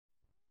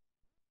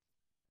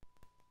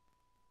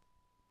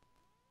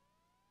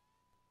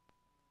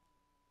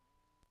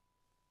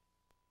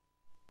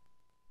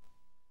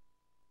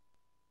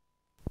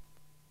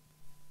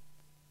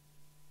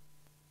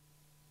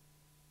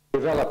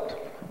developed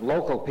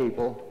local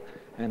people,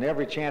 and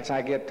every chance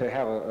I get to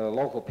have a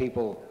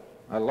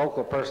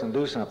local person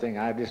do something,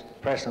 I just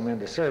press them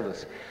into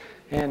service.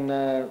 And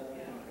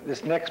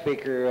this next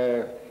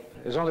speaker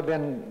has only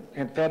been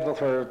in Fayetteville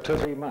for 2 or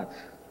 3 months.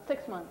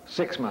 6 months.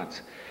 6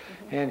 months.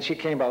 And she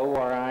came by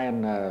ORI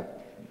and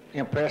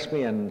impressed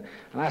me, and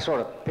I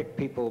sort of pick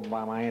people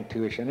by my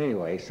intuition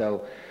anyway.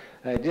 So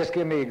it just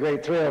gave me a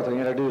great thrill to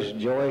introduce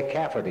Joy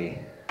Caffrey.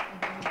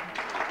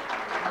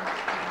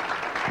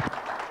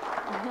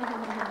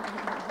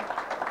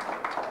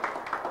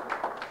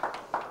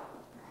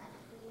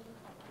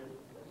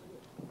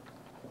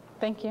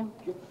 Thank you.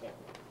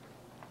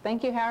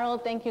 Thank you,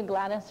 Harold. Thank you,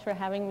 Gladys, for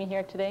having me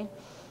here today.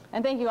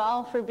 And thank you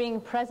all for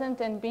being present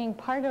and being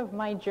part of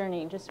my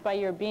journey. Just by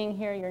your being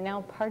here, you're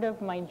now part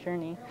of my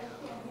journey.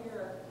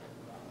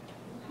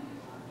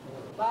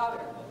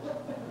 Louder.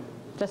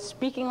 Just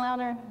speaking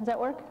louder. Does that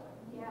work?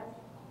 Yes.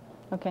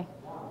 Okay.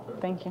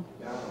 Thank you.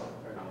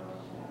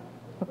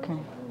 Okay.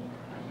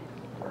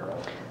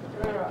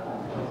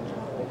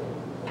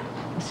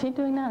 Is he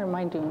doing that or am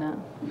I doing that?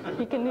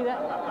 He can do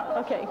that?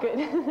 Okay,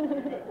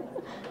 good.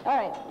 All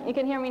right. You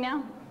can hear me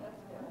now?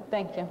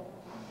 Thank you.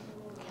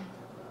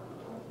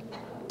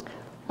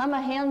 I'm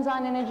a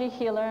hands-on energy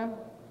healer,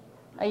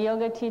 a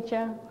yoga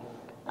teacher,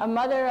 a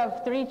mother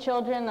of 3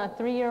 children, a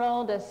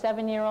 3-year-old, a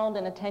 7-year-old,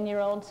 and a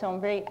 10-year-old, so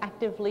I'm very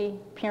actively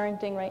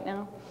parenting right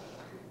now.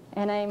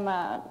 And I'm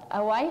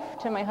a wife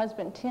to my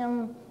husband,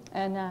 Tim,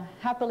 and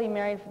happily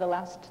married for the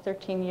last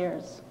 13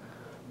 years.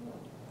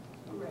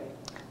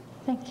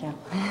 Thank you.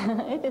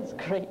 It is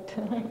great.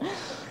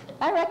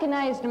 I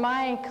recognized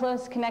my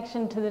close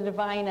connection to the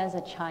divine as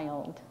a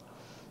child.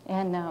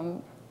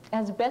 And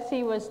as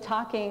Bessie was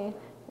talking,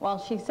 while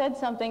she said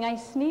something, I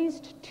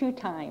sneezed 2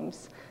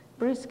 times.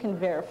 Bruce can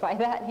verify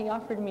that. He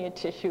offered me a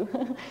tissue.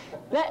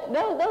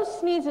 Those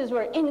sneezes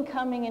were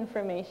incoming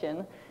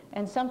information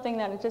and something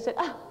that it just said,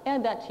 oh,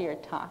 add that to your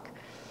talk.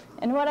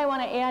 And what I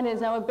want to add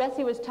is what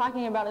Bessie was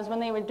talking about is when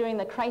they were doing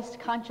the Christ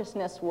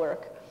consciousness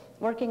work,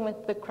 working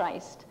with the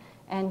Christ.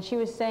 And she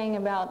was saying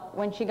about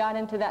when she got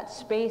into that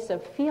space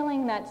of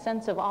feeling that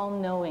sense of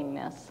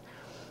all-knowingness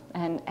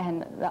and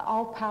the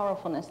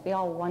all-powerfulness, the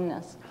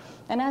all-oneness.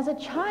 And as a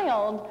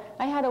child,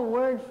 I had a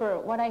word for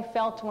what I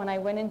felt when I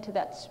went into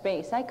that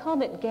space. I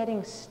called it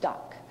getting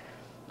stuck.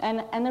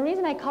 And the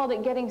reason I called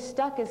it getting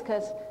stuck is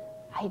because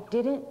I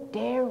didn't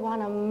dare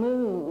want to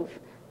move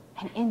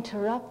and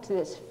interrupt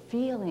this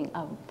feeling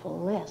of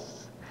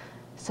bliss.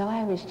 So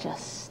I was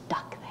just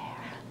stuck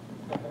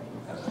there.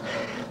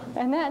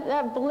 And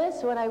that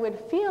bliss, what I would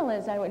feel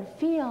is I would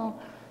feel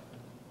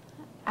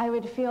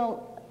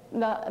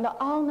the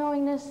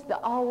all-knowingness, the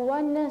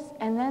all-oneness,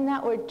 and then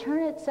that would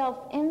turn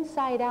itself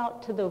inside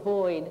out to the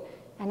void,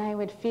 and I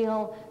would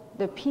feel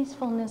the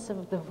peacefulness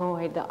of the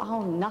void, the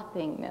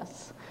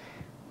all-nothingness.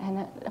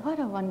 And what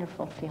a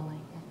wonderful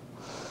feeling.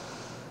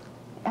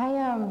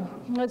 I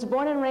was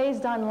born and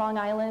raised on Long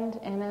Island,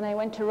 and then I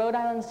went to Rhode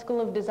Island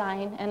School of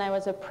Design, and I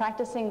was a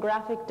practicing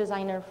graphic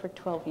designer for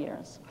 12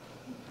 years.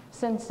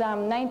 Since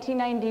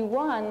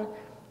 1991,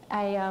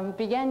 I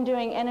began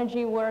doing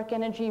energy work,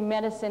 energy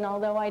medicine,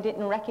 although I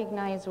didn't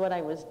recognize what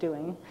I was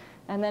doing.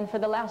 And then for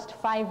the last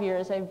 5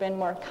 years, I've been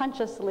more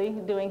consciously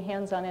doing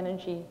hands-on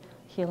energy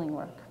healing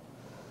work.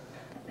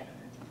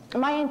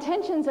 My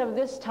intentions of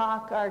this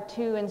talk are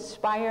to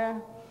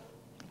inspire,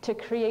 to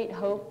create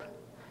hope,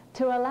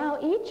 to allow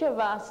each of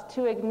us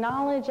to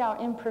acknowledge our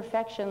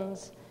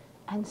imperfections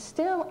and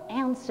still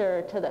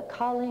answer to the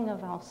calling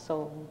of our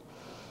soul.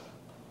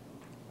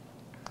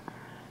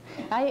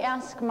 I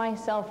ask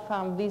myself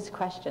these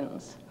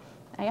questions.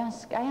 I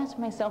ask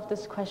myself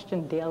this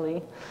question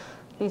daily,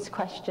 these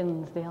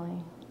questions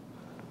daily.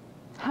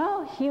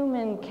 How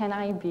human can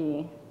I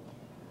be?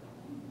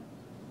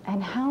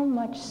 And how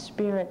much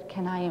spirit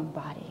can I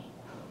embody?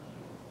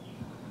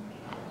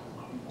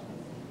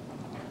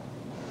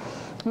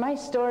 My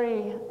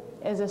story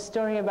is a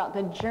story about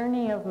the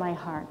journey of my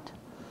heart.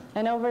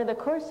 And over the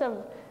course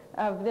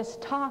of this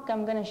talk,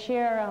 I'm going to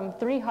share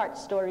 3 heart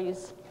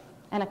stories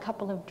and a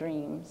couple of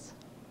dreams.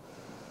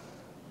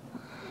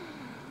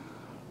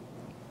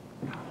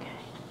 Okay.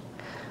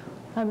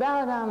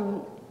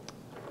 About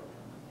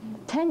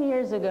 10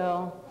 years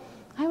ago,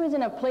 I was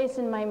in a place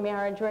in my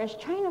marriage where I was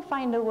trying to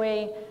find a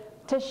way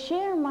to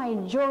share my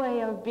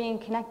joy of being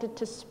connected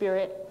to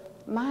spirit,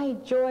 my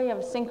joy of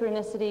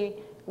synchronicity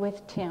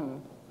with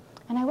Tim.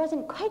 And I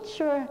wasn't quite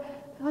sure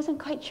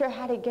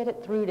how to get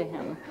it through to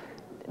him,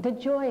 the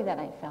joy that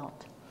I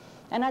felt.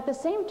 And at the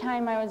same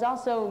time, I was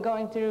also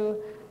going through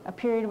a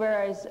period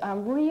where I was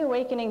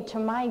reawakening to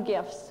my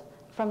gifts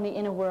from the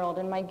inner world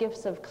and my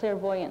gifts of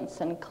clairvoyance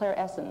and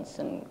clairessence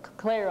and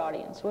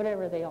clairaudience,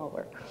 whatever they all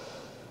were.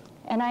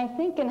 And I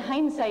think in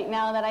hindsight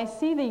now that I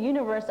see the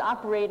universe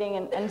operating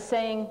and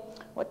saying,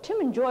 what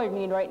Tim and Joy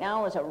need right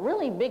now is a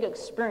really big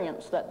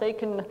experience that they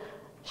can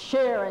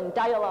share and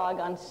dialogue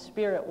on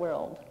spirit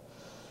world.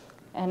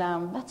 And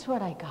that's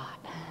what I got.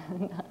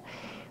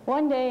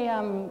 One day,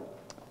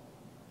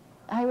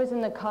 I was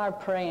in the car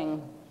praying,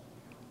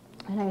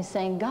 and I was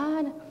saying,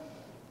 God,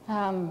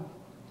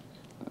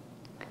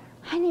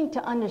 need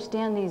to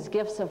understand these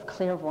gifts of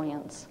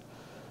clairvoyance.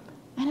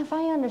 And if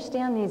I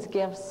understand these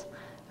gifts,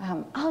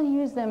 I'll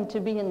use them to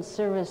be in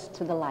service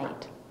to the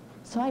light.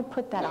 So I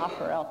put that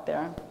offer out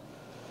there.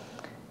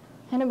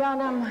 And about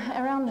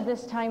around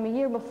this time, a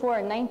year before,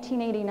 in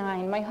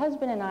 1989, my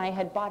husband and I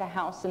had bought a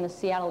house in the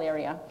Seattle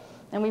area,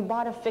 and we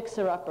bought a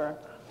fixer-upper.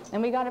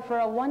 And we got it for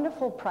a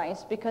wonderful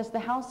price because the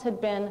house had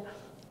been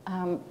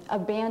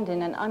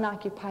abandoned and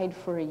unoccupied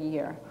for a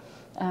year.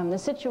 The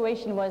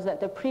situation was that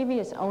the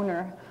previous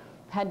owner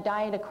had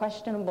died a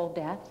questionable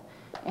death,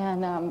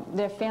 and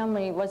their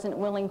family wasn't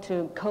willing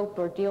to cope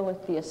or deal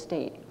with the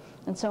estate.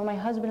 And so my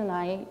husband and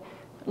I,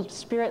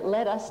 Spirit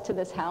led us to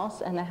this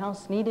house, and the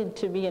house needed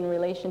to be in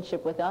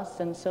relationship with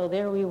us, and so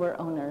there we were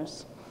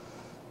owners.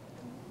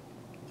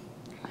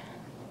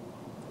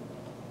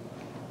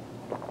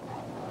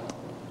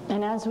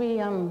 And as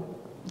we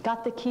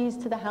got the keys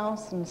to the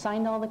house and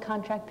signed all the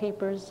contract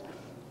papers,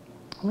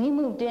 we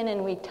moved in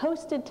and we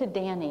toasted to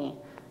Danny.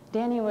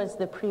 Danny was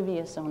the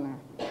previous owner.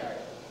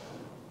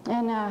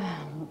 And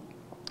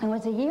it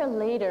was a year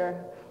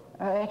later,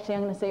 or actually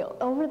I'm going to say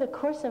over the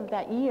course of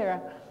that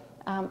year,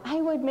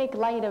 I would make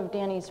light of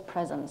Danny's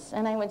presence.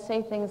 And I would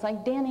say things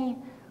like, Danny,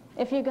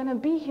 if you're going to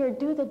be here,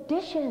 do the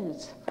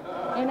dishes.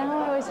 You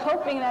know, I was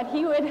hoping that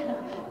he would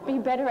be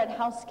better at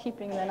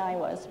housekeeping than I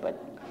was, but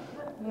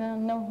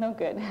no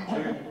good.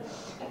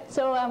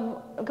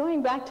 So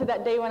going back to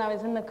that day when I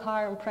was in the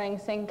car and praying,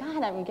 saying,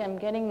 God, I'm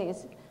getting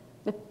these,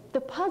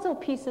 the puzzle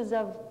pieces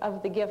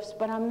of the gifts,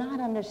 but I'm not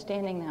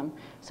understanding them.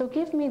 So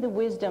give me the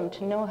wisdom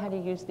to know how to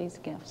use these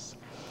gifts.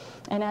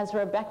 And as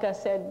Rebecca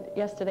said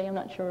yesterday, I'm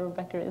not sure where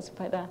Rebecca is,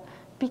 but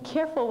be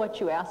careful what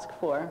you ask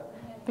for,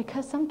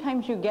 because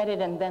sometimes you get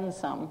it and then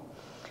some.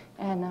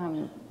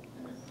 And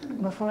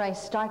before I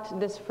start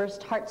this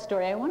first heart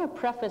story, I want to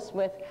preface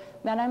with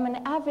that I'm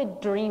an avid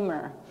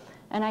dreamer.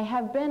 And I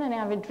have been an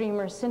avid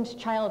dreamer since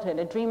childhood,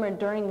 a dreamer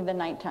during the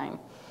nighttime.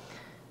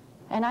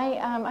 And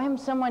I'm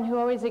someone who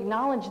always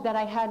acknowledged that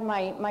I had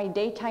my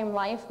daytime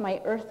life, my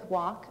earth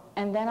walk,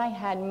 and then I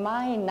had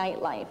my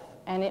night life.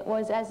 And it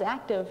was as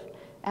active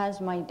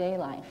as my day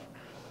life.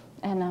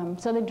 And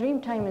so the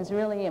dream time is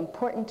really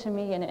important to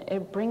me, and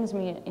it brings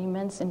me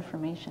immense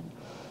information.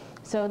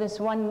 So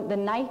the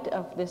night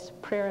of this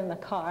prayer in the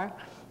car,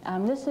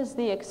 this is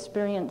the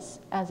experience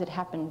as it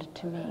happened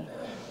to me.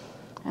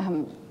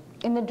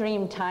 In the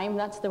dream time,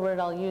 that's the word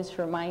I'll use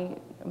for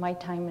my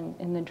time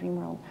in the dream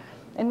world.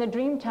 In the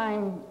dream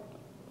time,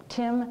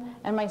 Tim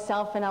and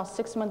myself and our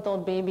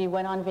 6-month-old baby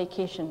went on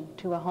vacation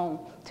to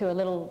a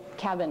little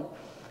cabin.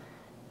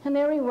 And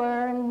there we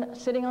were, and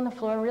sitting on the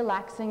floor,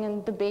 relaxing,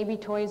 and the baby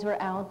toys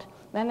were out.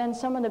 And then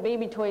some of the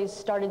baby toys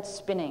started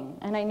spinning.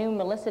 And I knew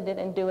Melissa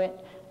didn't do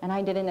it, and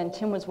I didn't, and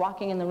Tim was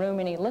walking in the room,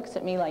 and he looks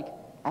at me like,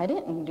 I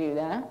didn't do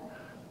that.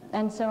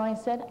 And so I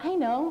said, I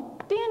know,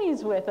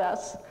 Danny's with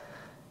us.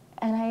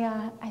 And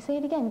I say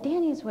it again,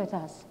 Danny's with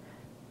us.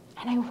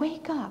 And I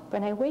wake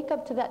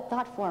up to that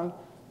thought form,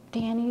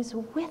 Danny's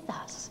with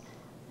us.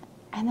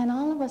 And then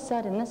all of a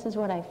sudden, this is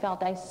what I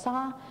felt. I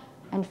saw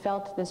and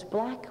felt this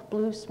black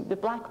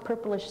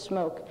purplish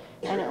smoke,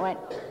 and it went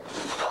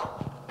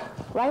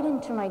right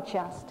into my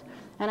chest.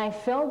 And I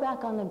fell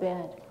back on the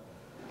bed.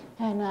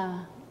 And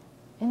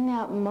in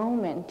that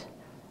moment,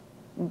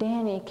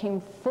 Danny came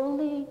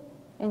fully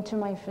into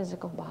my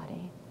physical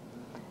body.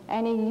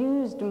 And he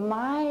used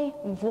my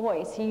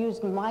voice, he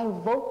used my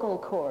vocal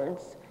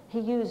cords, he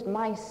used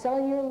my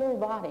cellular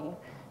body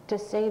to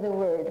say the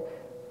word,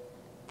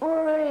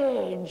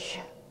 bridge.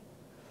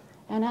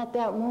 And at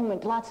that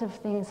moment, lots of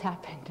things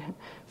happened.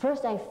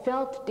 First, I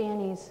felt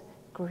Danny's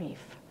grief,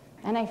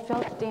 and I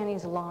felt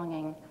Danny's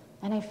longing,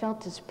 and I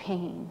felt his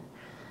pain.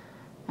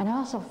 And I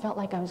also felt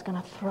like I was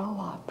going to throw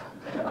up.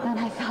 And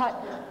I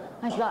thought,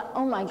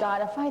 oh my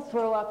God, if I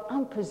throw up,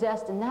 I'm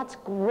possessed, and that's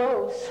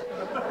gross.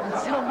 And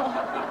so,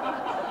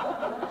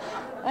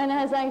 and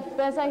as I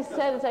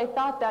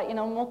thought that,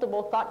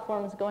 multiple thought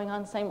forms going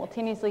on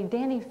simultaneously,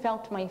 Danny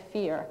felt my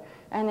fear.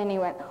 And then he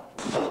went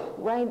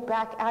right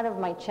back out of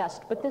my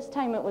chest. But this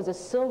time it was a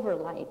silver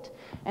light.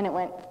 And it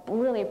went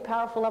really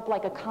powerful up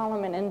like a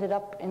column and ended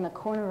up in the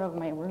corner of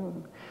my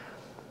room.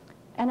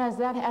 And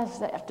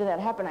after that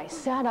happened, I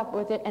sat up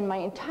with it, and my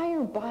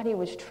entire body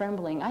was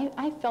trembling.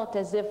 I felt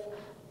as if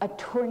a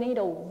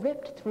tornado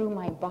ripped through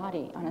my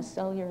body on a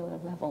cellular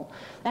level.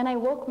 And I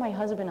woke my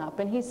husband up,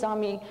 and he saw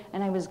me,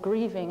 and I was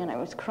grieving, and I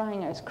was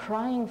crying. I was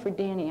crying for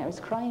Danny. I was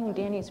crying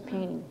Danny's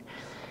pain.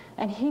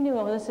 And he knew,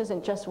 oh, this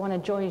isn't just one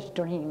of Joy's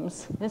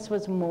dreams. This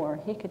was more.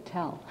 He could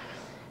tell.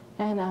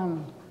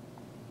 And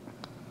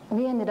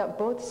we ended up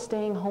both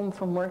staying home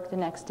from work the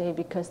next day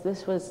because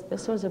this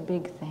was a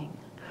big thing.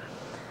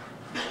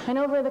 And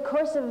over the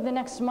course of the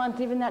next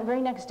month, even that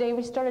very next day,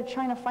 we started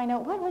trying to find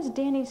out, what was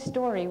Danny's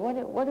story?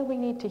 What do we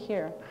need to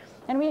hear?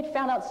 And we had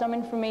found out some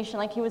information,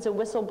 like he was a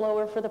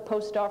whistleblower for the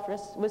post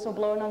office,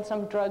 whistleblowing on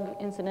some drug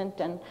incident,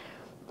 and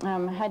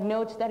had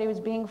notes that he was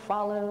being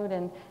followed,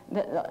 and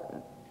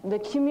the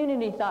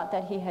community thought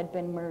that he had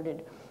been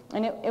murdered.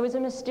 And it was a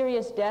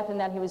mysterious death in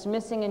that he was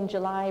missing in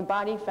July,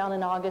 body found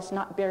in August,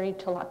 not buried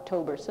till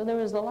October. So there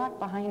was a lot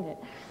behind it.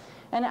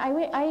 And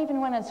I even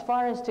went as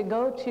far as to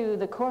go to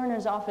the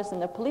coroner's office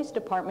and the police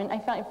department. I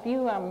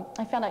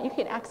found out you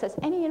can access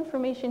any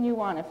information you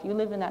want if you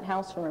live in that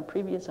house from a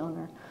previous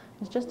owner.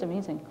 It's just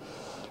amazing.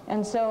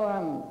 And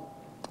so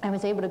I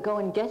was able to go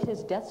and get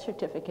his death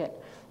certificate.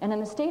 And in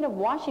the state of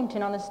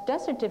Washington, on this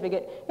death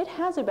certificate, it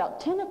has about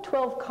 10 of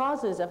 12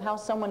 causes of how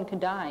someone could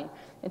die.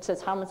 It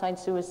says homicide,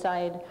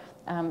 suicide,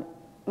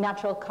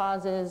 natural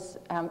causes,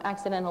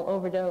 accidental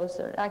overdose,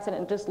 or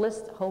accident, just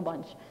lists a whole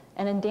bunch.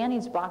 And in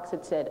Danny's box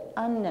it said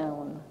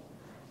unknown.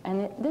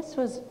 And this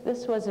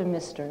was a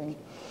mystery.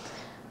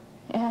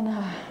 And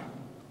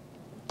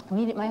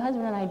my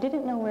husband and I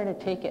didn't know where to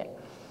take it.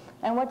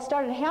 And what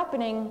started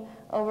happening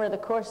over the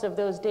course of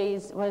those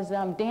days was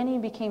Danny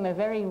became a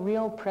very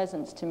real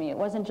presence to me. It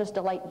wasn't just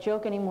a light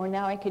joke anymore.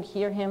 Now I could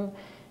hear him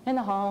in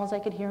the halls. I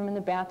could hear him in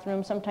the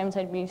bathroom. Sometimes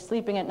I'd be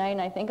sleeping at night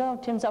and I think, oh,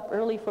 Tim's up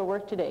early for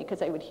work today,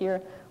 because I would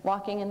hear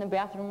walking in the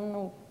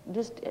bathroom,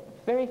 just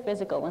very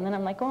physical. And then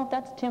I'm like, oh, if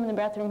that's Tim in the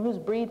bathroom, who's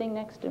breathing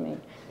next to me?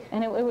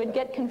 And it would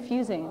get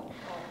confusing.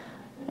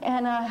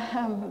 And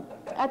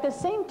at the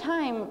same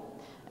time,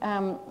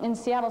 in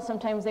Seattle,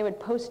 sometimes they would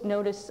post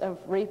notice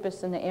of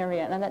rapists in the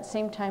area. And at that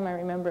same time, I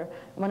remember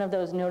one of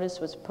those notices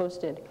was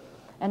posted.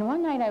 And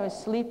one night I was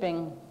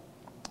sleeping,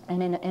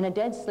 and in a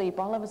dead sleep,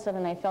 all of a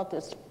sudden I felt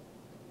this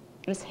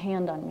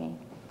hand on me.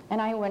 And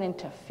I went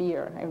into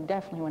fear. I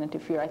definitely went into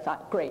fear. I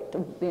thought, great,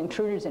 the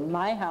intruder's in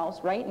my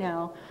house right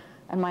now,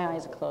 and my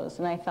eyes closed.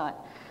 And I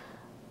thought,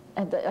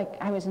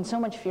 I was in so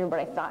much fear, but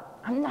I thought,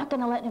 I'm not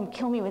going to let him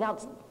kill me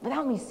without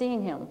me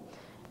seeing him.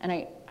 And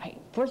I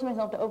forced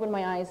myself to open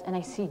my eyes, and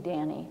I see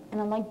Danny.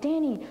 And I'm like,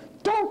 Danny,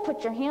 don't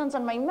put your hands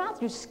on my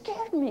mouth. You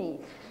scared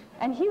me.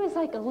 And he was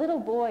like a little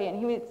boy,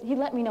 and he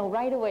let me know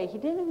right away. He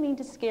didn't mean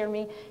to scare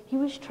me. He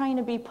was trying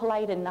to be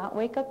polite and not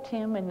wake up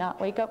Tim and not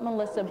wake up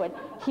Melissa, but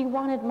he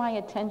wanted my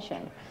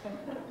attention.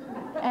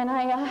 And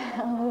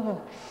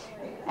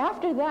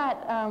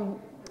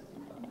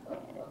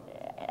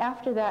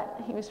after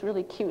that, he was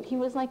really cute. He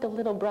was like a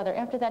little brother.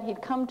 After that,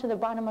 he'd come to the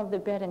bottom of the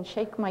bed and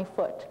shake my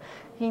foot.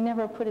 He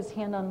never put his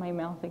hand on my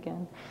mouth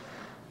again.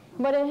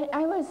 But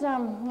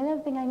another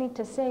thing I need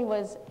to say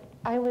was,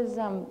 I was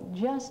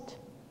just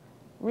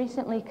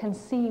recently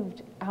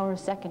conceived our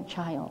second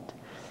child.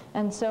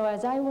 And so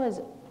as I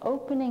was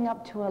opening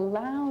up to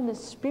allow the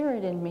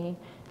Spirit in me,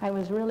 I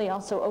was really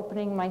also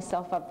opening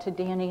myself up to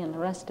Danny and the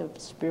rest of the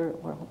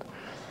spirit world.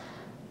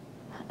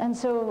 And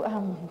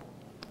so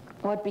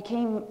what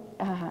became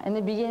in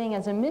the beginning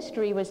as a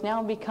mystery was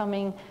now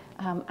becoming,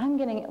 I'm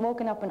getting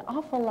woken up an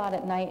awful lot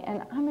at night,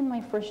 and I'm in my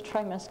first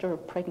trimester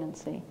of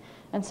pregnancy.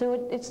 And so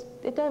it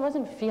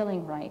wasn't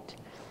feeling right.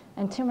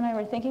 And Tim and I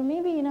were thinking,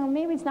 maybe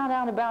it's not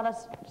out about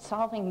us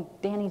solving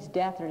Danny's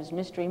death or his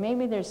mystery.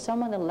 Maybe there's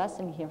some other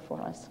lesson here for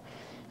us.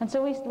 And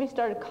so we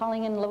started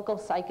calling in local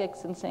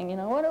psychics and saying,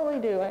 what do we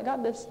do? I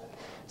got this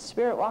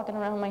spirit walking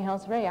around my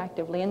house very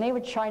actively. And they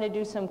would try to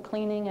do some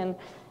cleaning, and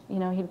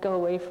he'd go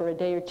away for a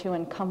day or two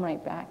and come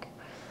right back.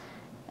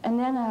 And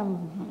then,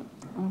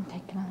 I'm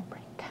taking another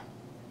break.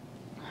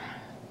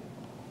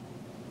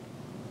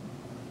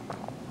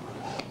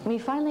 We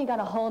finally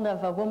got a hold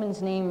of a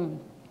woman's name,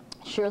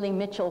 Shirley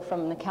Mitchell,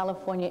 from the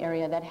California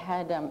area that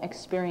had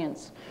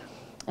experience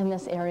in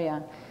this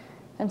area.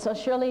 And so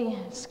Shirley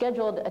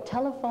scheduled a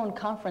telephone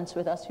conference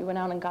with us. We went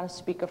out and got a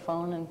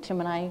speakerphone, and Tim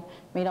and I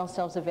made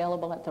ourselves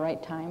available at the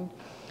right time.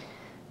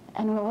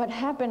 And what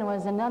happened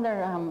was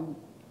another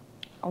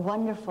a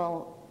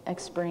wonderful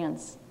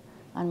experience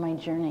on my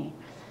journey.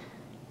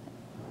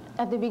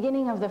 At the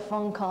beginning of the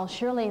phone call,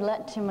 Shirley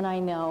let Tim and I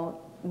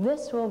know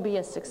this will be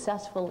a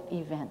successful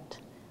event.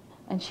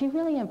 And she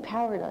really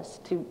empowered us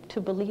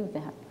to believe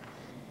that.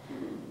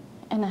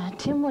 And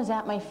Tim was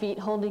at my feet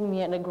holding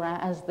me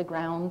as the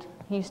ground.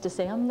 He used to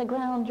say, I'm the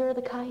ground, you're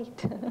the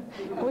kite.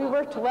 We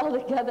worked well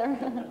together.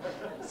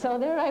 So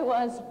there I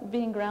was,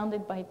 being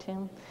grounded by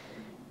Tim.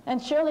 And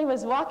Shirley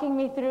was walking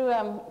me through,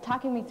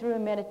 talking me through a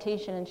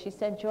meditation, and she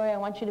said, Joy, I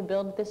want you to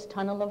build this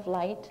tunnel of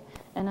light.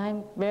 And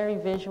I'm very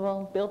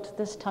visual, built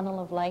this tunnel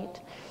of light.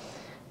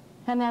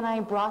 And then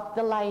I brought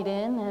the light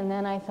in, and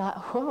then I thought,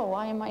 whoa,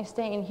 why am I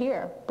staying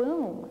here?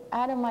 Boom,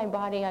 out of my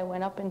body, I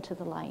went up into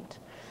the light.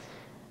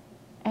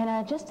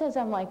 And just as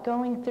I'm like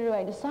going through,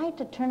 I decided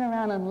to turn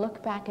around and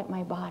look back at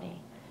my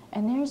body.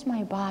 And there's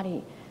my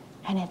body,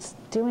 and it's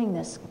doing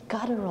this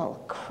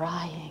guttural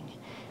crying,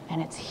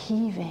 and it's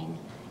heaving,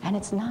 and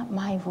it's not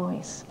my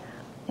voice,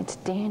 it's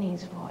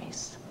Danny's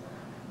voice.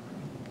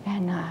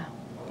 And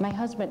my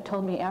husband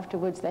told me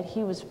afterwards that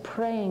he was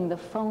praying the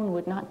phone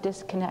would not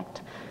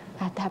disconnect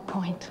at that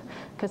point,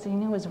 because he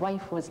knew his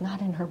wife was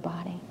not in her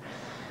body.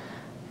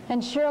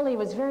 And Shirley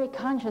was very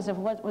conscious of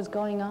what was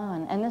going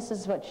on, and this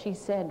is what she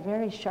said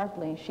very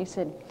sharply. She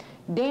said,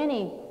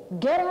 Danny,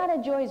 get out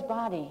of Joy's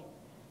body.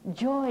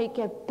 Joy,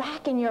 get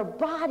back in your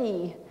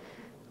body.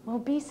 Well,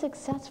 be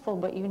successful,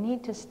 but you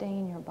need to stay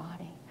in your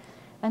body.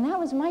 And that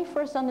was my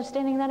first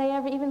understanding that I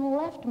ever even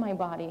left my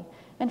body.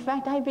 In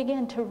fact, I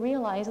began to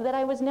realize that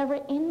I was never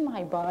in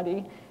my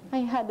body. I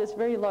had this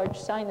very large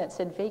sign that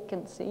said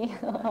vacancy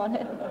on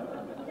it.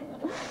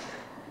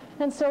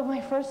 And so my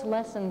first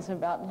lessons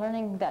about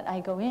learning that I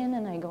go in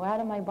and I go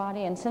out of my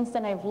body, and since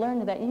then I've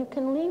learned that you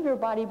can leave your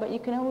body, but you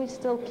can always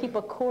still keep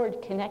a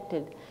cord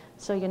connected,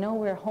 so you know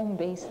where home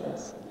base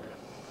is.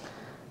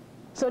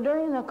 So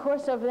during the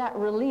course of that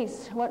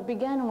release, what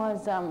began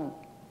was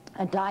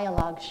a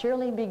dialogue.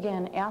 Shirley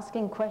began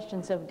asking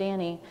questions of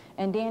Danny,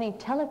 and Danny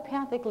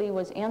telepathically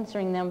was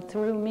answering them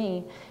through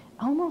me,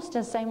 almost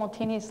as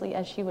simultaneously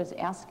as she was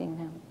asking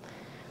them.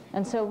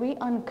 And so we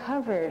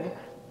uncovered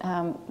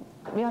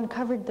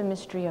the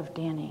mystery of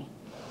Danny.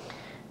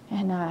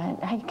 And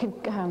I could,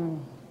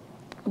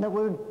 the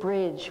word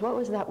bridge, what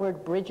was that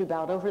word bridge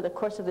about? Over the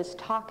course of this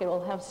talk, it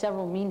will have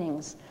several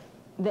meanings.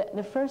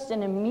 The first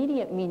and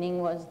immediate meaning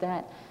was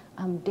that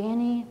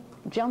Danny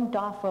jumped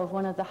off of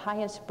one of the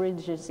highest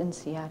bridges in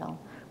Seattle,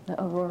 the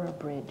Aurora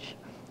Bridge.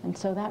 And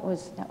so that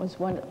was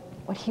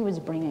what he was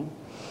bringing.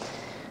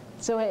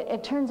 So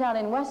it turns out,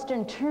 in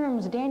Western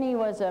terms, Danny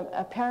was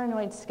a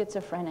paranoid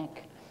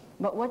schizophrenic.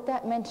 But what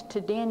that meant to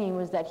Danny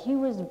was that he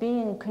was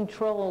being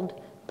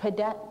controlled,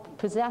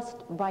 possessed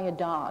by a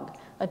dog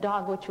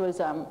which was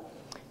an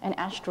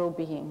astral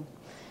being.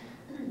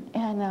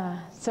 And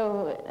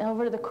so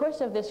over the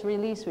course of this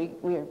release, we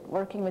were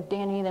working with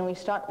Danny, then we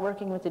start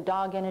working with the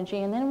dog energy,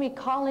 and then we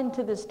call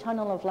into this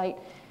tunnel of light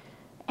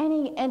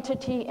any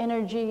entity,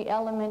 energy,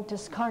 element,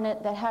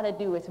 discarnate that had to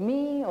do with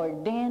me or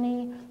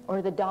Danny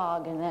or the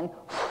dog, and then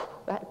whew,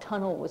 that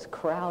tunnel was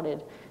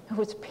crowded. It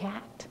was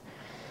packed.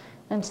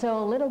 And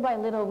so little by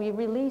little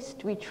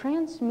we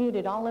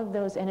transmuted all of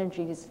those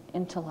energies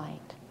into light.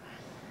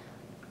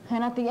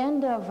 And at the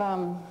end of,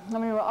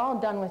 when we were all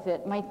done with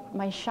it,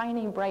 my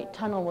shiny, bright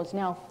tunnel was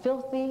now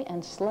filthy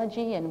and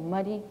sludgy and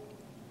muddy.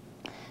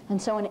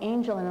 And so an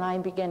angel and I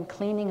began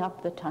cleaning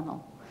up the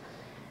tunnel.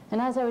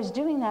 And as I was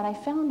doing that, I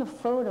found a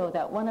photo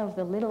that one of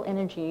the little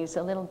energies,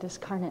 a little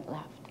discarnate,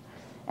 left.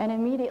 And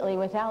immediately,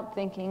 without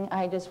thinking,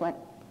 I just went,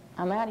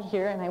 I'm out of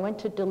here, and I went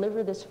to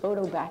deliver this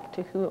photo back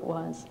to who it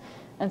was.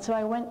 And so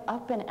I went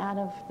up and out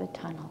of the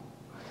tunnel.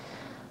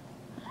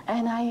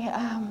 And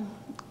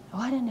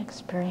what an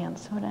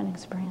experience, what an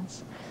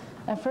experience.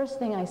 The first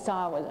thing I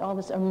saw was all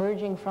this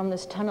emerging from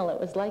this tunnel. It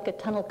was like a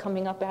tunnel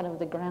coming up out of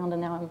the ground,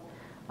 and now I'm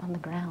on the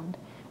ground.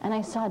 And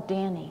I saw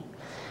Danny.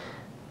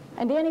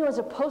 And Danny was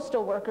a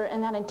postal worker,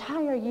 and that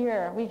entire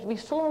year, we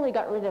slowly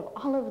got rid of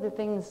all of the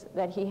things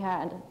that he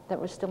had that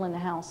were still in the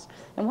house.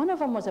 And one of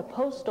them was a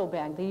postal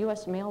bag, the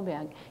U.S. mail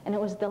bag, and it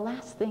was the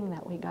last thing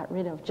that we got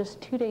rid of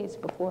just 2 days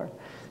before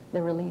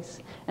the release.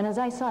 And as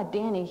I saw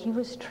Danny, he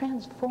was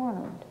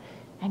transformed,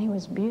 and he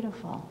was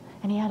beautiful,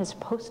 and he had his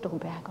postal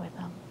bag with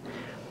him.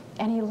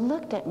 And he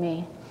looked at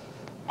me,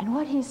 and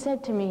what he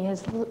said to me,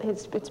 it's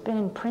been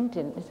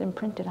imprinted, it's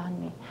imprinted on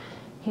me.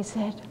 He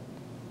said,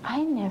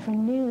 I never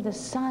knew the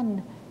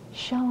sun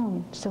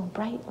shone so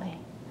brightly.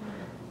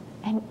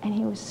 And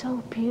he was so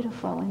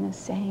beautiful in the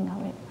saying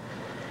of it.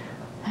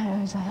 And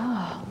I was like,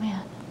 oh,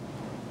 man.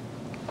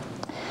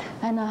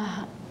 And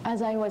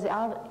as I was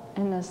out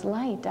in this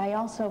light, I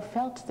also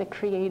felt the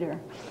Creator.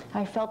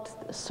 I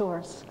felt the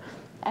Source.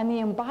 And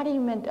the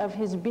embodiment of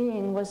his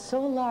being was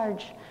so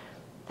large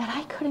that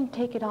I couldn't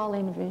take it all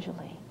in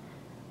visually.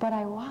 But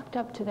I walked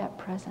up to that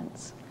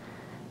presence.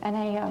 And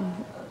I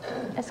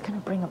was going to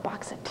bring a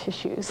box of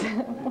tissues.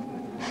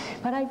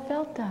 But I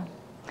felt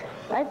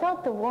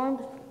the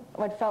warmth,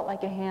 what felt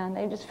like a hand.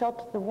 I just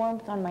felt the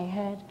warmth on my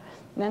head.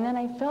 And then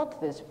I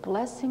felt this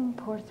blessing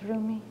pour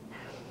through me.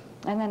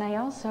 And then I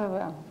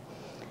also,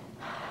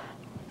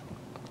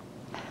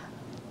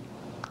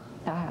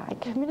 I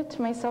committed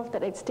to myself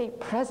that I'd stay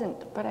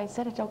present, but I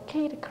said it's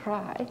okay to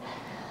cry.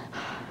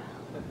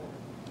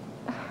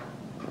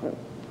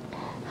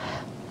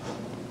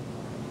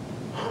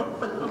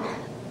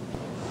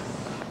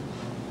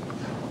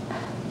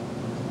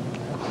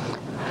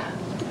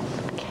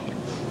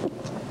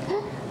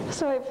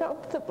 So I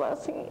felt the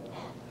blessing.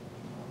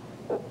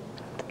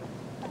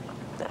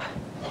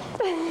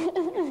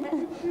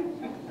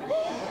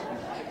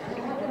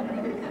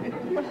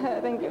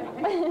 Thank you.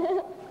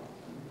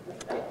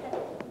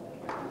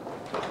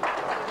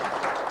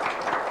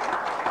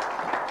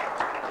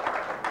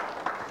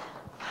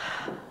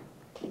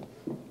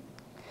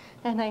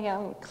 And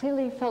I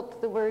clearly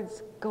felt the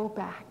words, go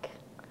back.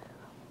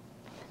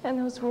 And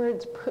those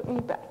words put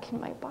me back in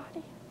my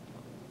body.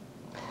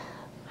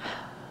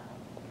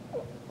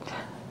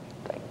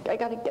 I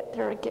got to get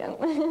there again.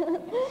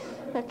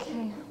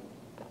 Okay.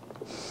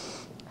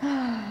 She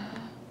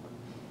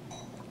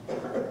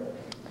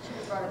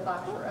brought a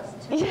box for us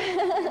too.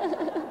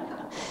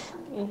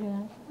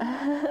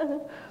 Yeah.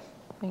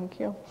 Thank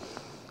you.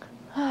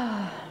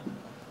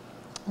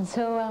 And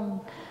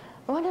so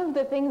one of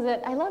the things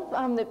that I love,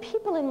 the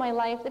people in my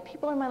life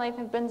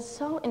have been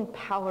so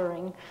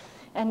empowering.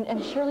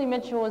 And Shirley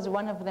Mitchell was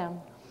one of them.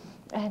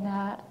 And,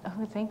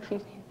 oh, thank you.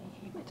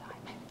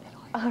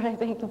 All right,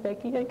 thank you,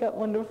 Becky. I got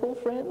wonderful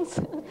friends.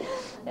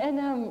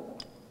 And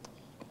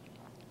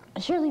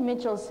Shirley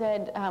Mitchell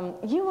said,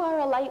 you are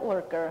a light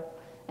worker,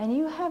 and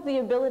you have the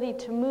ability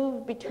to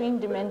move between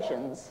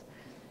dimensions,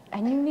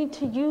 and you need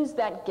to use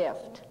that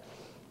gift.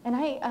 And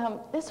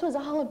this was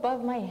all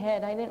above my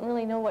head. I didn't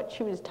really know what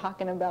she was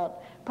talking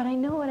about, but I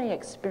know what I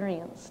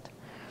experienced.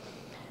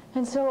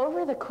 And so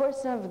over the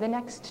course of the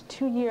next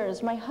 2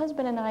 years, my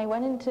husband and I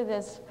went into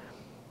this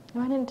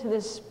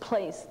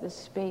place, this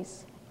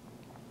space,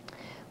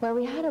 where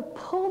we had to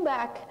pull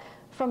back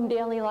from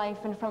daily life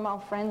and from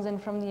our friends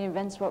and from the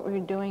events, what we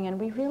were doing, and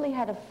we really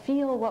had to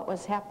feel what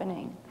was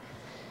happening.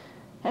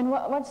 And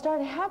what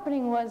started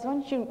happening was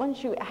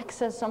once you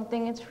access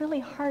something, it's really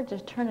hard to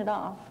turn it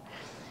off.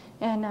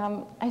 And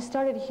I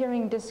started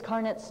hearing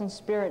discarnates and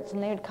spirits,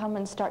 and they would come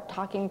and start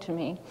talking to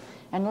me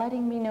and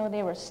letting me know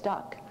they were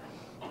stuck.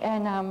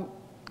 And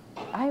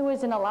I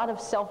was in a lot of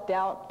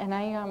self-doubt, and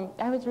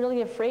I was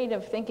really afraid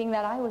of thinking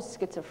that I was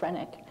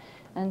schizophrenic.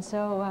 And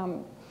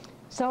so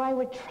I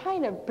would try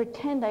to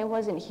pretend I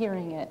wasn't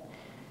hearing it.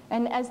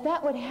 And as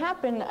that would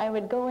happen, I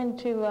would go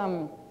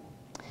into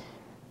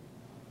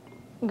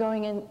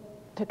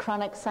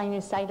chronic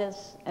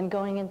sinusitis and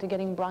going into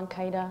getting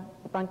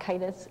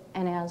bronchitis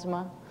and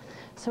asthma.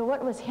 So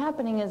what was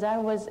happening is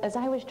as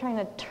I was trying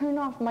to turn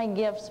off my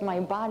gifts,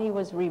 my body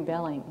was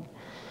rebelling.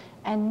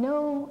 And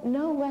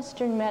no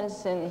Western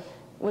medicine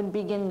would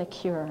begin the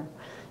cure.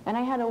 And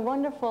I had a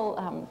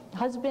wonderful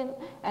husband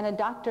and a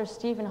Dr.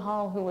 Stephen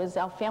Hall, who was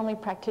our family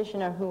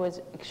practitioner, who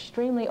was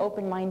extremely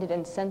open-minded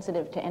and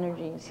sensitive to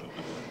energies.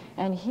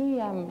 And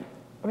he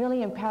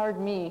really empowered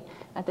me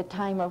at the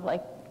time of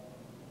like,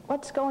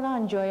 what's going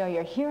on, Joy? Are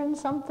you hearing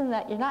something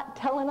that you're not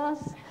telling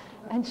us?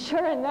 And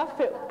sure enough,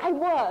 I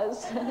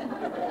was.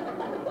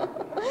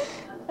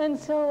 And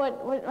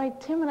so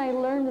Tim and I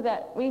learned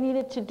that we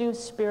needed to do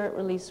spirit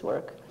release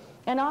work.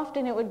 And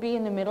often it would be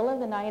in the middle of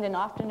the night, and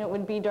often it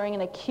would be during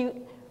an acute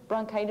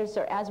bronchitis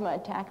or asthma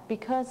attack,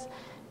 because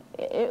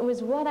it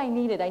was what I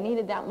needed. I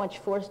needed that much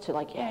force to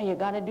like, yeah, you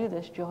got to do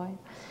this, Joy.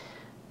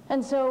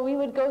 And so we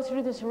would go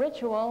through this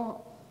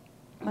ritual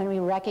when we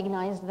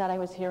recognized that I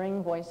was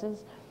hearing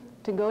voices,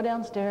 to go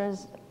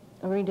downstairs,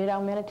 where we did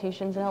our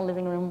meditations in our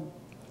living room.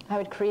 I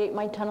would create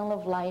my tunnel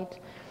of light.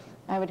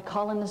 I would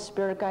call in the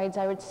spirit guides.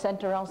 I would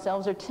center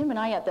ourselves. Or Tim and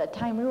I at that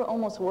time, we were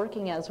almost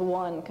working as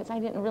one, because I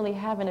didn't really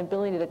have an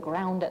ability to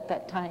ground at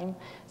that time.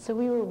 So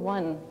we were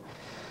one,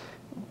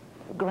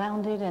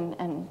 grounded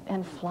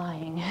and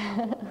flying.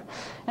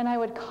 And I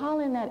would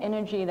call in that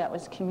energy that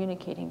was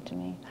communicating to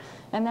me.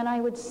 And then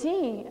I would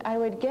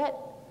get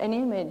an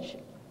image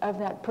of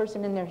that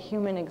person in their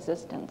human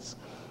existence.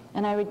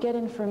 And I would get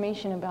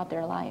information about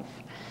their life.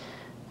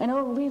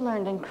 And we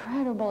learned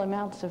incredible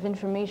amounts of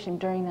information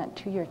during that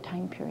 2-year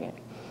time period.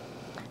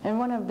 And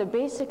one of the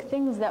basic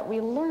things that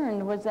we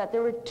learned was that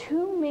there were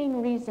 2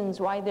 main reasons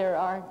why there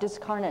are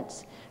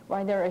discarnates,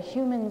 why there are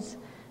humans,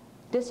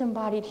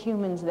 disembodied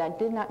humans that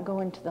did not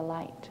go into the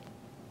light.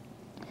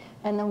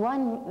 And the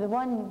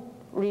one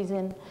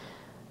reason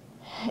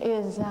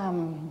is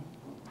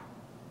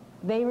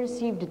they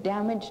received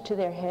damage to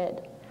their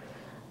head,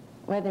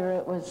 whether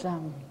it was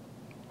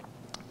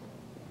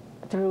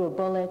through a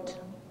bullet,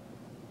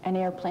 an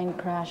airplane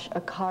crash,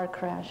 a car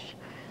crash,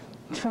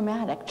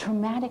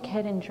 traumatic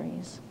head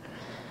injuries.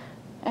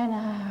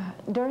 And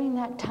during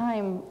that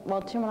time,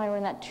 while Tim and I were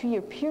in that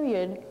 2-year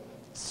period,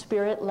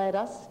 Spirit led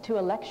us to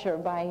a lecture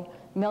by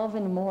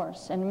Melvin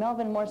Morse. And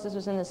Melvin Morse, this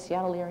was in the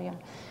Seattle area.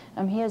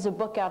 He has a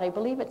book out, I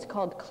believe it's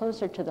called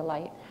Closer to the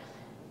Light.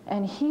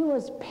 And he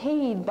was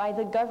paid by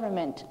the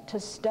government to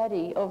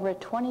study over a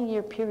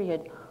 20-year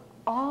period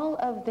all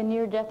of the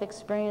near-death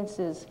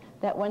experiences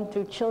that went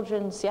through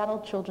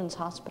Seattle Children's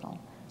Hospital.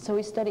 So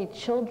he studied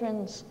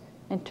children's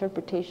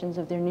interpretations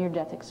of their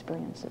near-death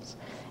experiences.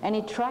 And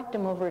he tracked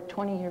them over a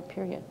 20-year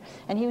period.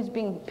 And he was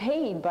being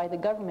paid by the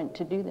government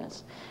to do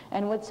this.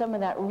 And with some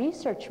of that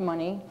research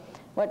money,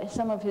 what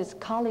some of his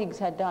colleagues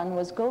had done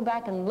was go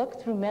back and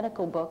look through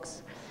medical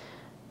books.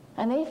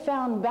 And they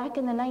found back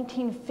in the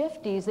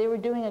 1950s, they were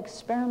doing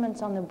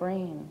experiments on the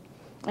brain.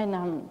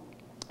 And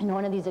in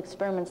one of these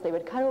experiments, they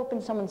would cut open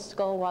someone's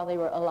skull while they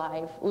were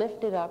alive,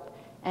 lift it up,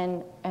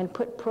 and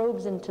put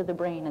probes into the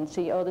brain and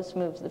see, oh, this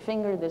moves the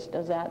finger, this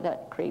does that,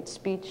 that creates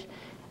speech.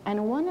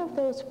 And one of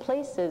those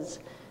places,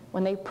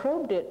 when they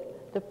probed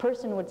it, the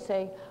person would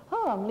say,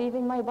 oh, I'm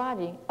leaving my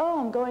body. Oh,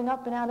 I'm going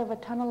up and out of a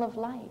tunnel of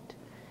light.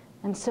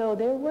 And so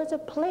there was a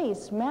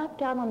place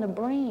mapped out on the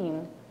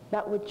brain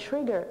that would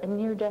trigger a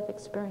near-death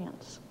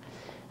experience.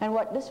 And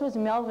this was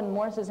Melvin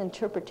Morse's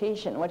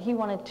interpretation. What he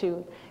wanted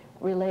to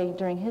relay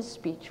during his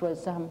speech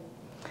was,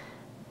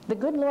 the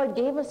good Lord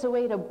gave us a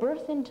way to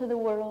birth into the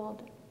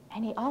world,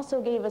 and he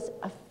also gave us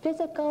a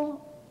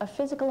physical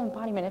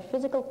embodiment, a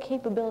physical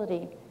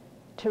capability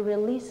to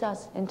release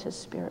us into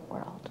spirit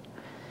world.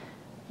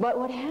 But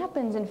what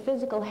happens in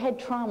physical head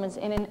traumas,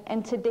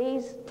 in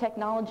today's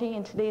technology,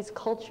 in today's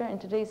culture, in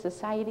today's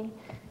society,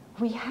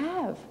 we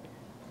have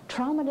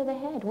trauma to the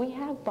head. We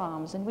have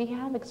bombs, and we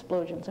have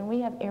explosions, and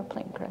we have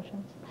airplane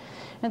crashes.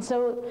 And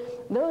so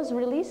those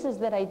releases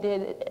that I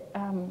did,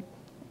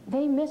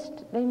 they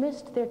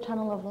missed their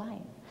tunnel of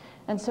light.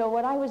 And so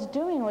what I was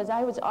doing was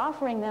I was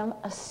offering them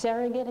a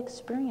surrogate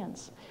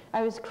experience.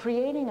 I was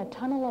creating a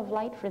tunnel of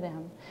light for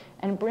them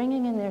and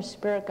bringing in their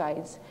spirit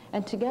guides.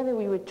 And together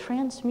we would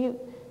transmute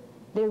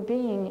their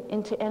being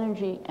into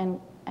energy and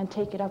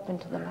take it up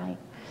into the light.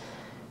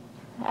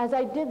 As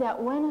I did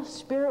that, when a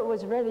spirit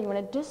was ready, when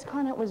a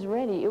discarnate was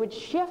ready, it would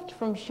shift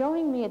from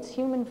showing me its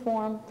human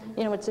form,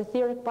 its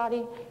etheric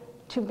body,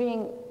 to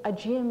being a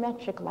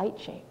geometric light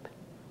shape.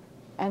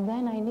 And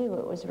then I knew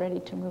it was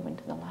ready to move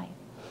into the light.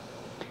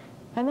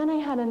 And then I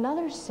had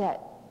another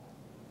set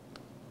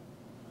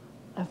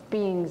of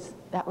beings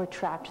that were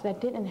trapped that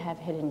didn't have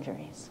head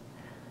injuries.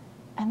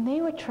 And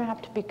they were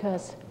trapped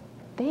because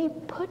they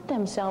placed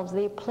themselves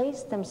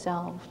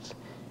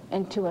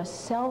into a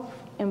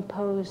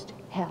self-imposed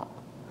hell.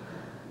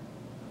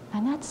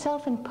 And that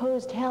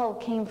self-imposed hell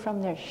came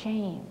from their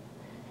shame,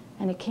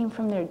 and it came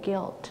from their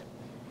guilt,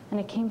 and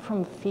it came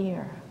from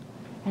fear,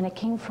 and it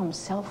came from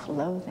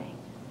self-loathing.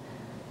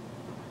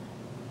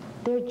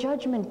 Their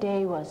judgment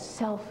day was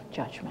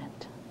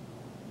self-judgment.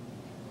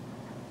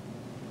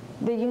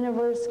 The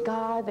universe,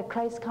 God, the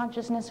Christ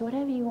consciousness,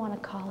 whatever you want to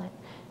call it,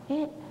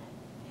 it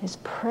is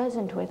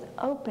present with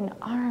open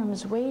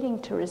arms,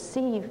 waiting to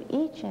receive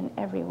each and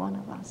every one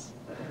of us.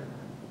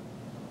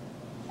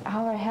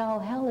 Our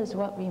hell is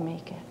what we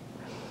make it.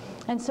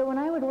 And so when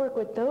I would work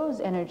with those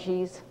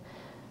energies,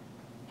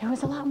 it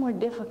was a lot more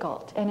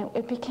difficult, and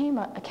it became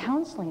a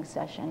counseling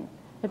session.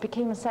 It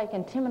became a psych,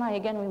 and Tim and I,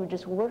 again, we would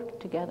just work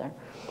together.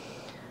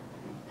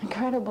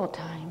 Incredible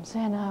times.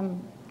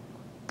 And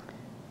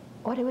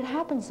what would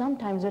happen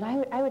sometimes is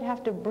I would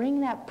have to bring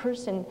that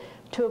person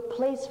to a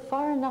place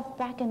far enough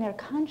back in their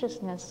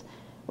consciousness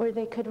where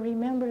they could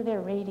remember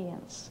their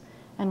radiance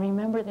and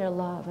remember their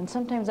love. And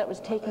sometimes that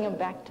was taking them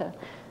back to,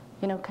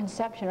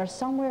 conception or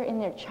somewhere in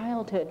their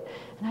childhood.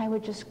 And I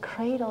would just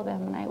cradle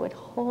them, and I would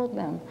hold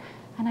them,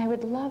 and I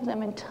would love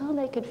them until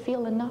they could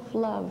feel enough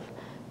love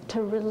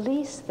to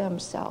release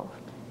themselves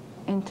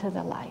into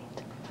the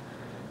light.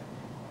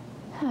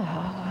 It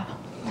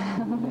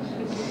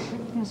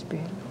was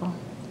beautiful.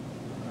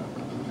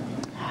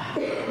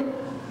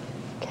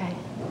 Okay.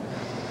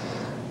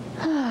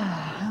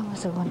 That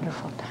was a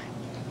wonderful time.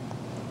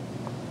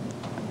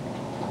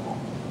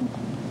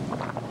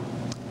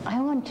 I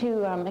want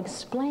to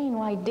explain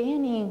why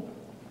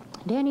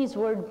Danny's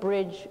word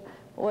bridge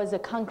was a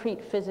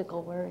concrete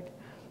physical word.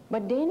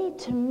 But Danny,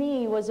 to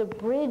me, was a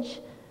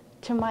bridge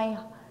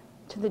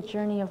to the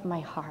journey of my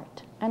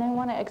heart. And I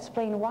want to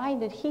explain why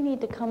did he need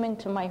to come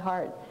into my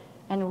heart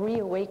and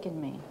reawaken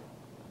me.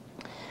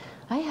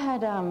 I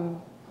had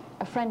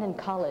a friend in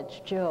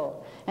college, Joe,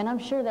 and I'm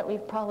sure that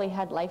we've probably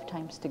had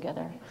lifetimes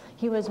together.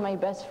 He was my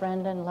best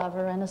friend and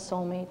lover and a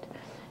soulmate.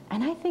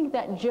 And I think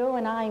that Joe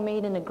and I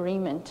made an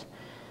agreement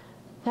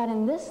that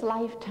in this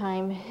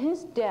lifetime,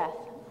 his death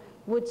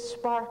would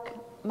spark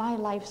my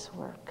life's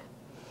work.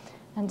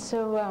 And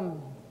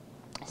so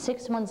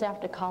 6 months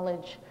after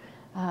college,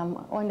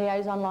 one day I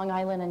was on Long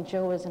Island and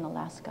Joe was in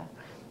Alaska.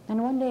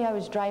 And one day I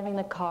was driving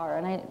the car,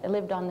 and I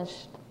lived on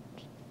this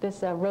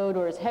road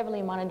where it's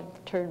heavily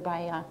monitored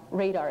by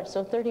radar,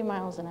 so 30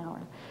 miles an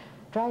hour,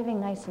 driving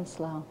nice and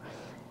slow.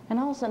 And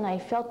all of a sudden I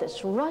felt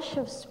this rush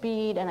of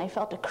speed, and I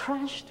felt a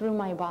crash through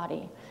my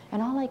body,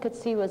 and all I could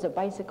see was a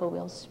bicycle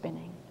wheel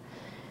spinning.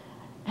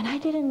 And I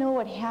didn't know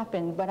what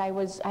happened, but I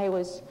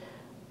was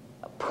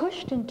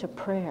pushed into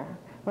prayer,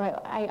 where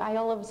I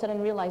all of a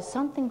sudden realized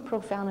something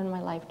profound in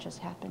my life just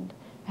happened,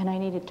 and I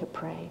needed to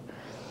pray.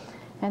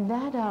 And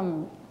that,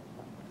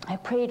 I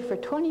prayed for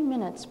 20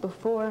 minutes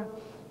before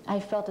I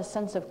felt a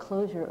sense of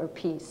closure or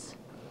peace,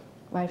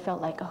 where I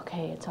felt like,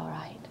 okay, it's all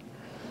right.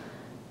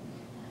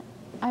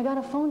 I got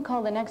a phone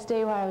call the next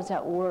day while I was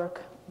at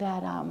work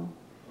that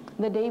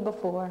the day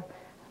before,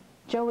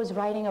 Joe was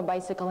riding a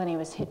bicycle and he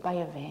was hit by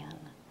a van.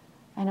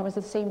 And it was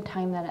the same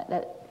time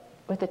that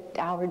with an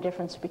hour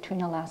difference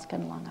between Alaska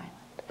and Long Island.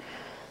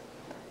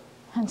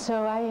 And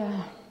so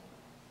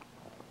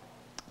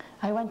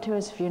I went to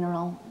his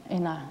funeral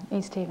in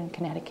East Haven,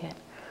 Connecticut.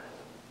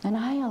 And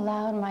I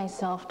allowed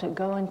myself to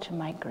go into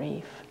my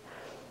grief.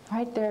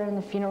 Right there in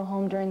the funeral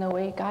home during the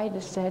wake, I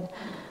just said,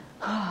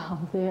 oh,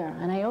 I'm there.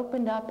 And I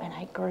opened up and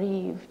I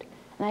grieved.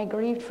 And I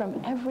grieved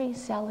from every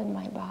cell in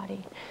my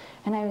body.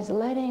 And I was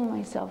letting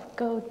myself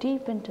go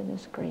deep into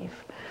this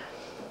grief.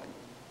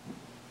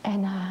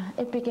 And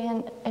it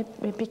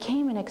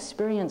became an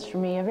experience for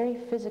me, a very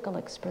physical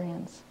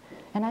experience.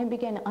 And I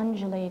began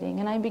undulating,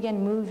 and I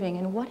began moving.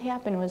 And what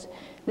happened was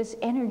this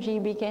energy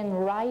began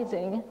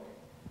rising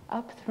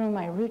up through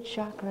my root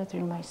chakra,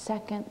 through my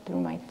second, through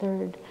my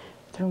third,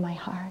 through my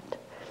heart.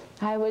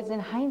 I was, in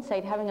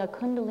hindsight, having a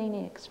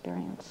Kundalini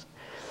experience.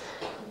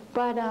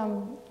 But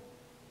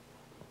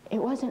it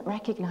wasn't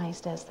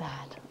recognized as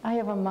that. I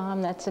have a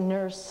mom that's a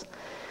nurse,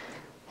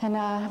 and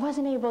I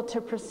wasn't able to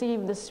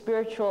perceive the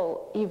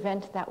spiritual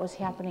event that was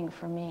happening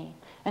for me.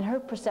 And her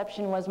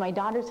perception was my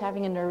daughter's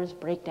having a nervous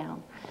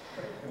breakdown.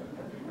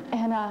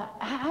 And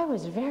I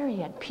was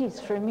very at peace.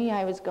 For me,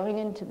 I was going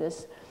into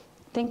this,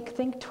 think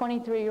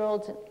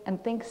 23-year-olds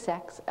and think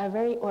sex, a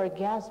very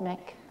orgasmic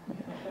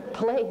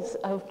place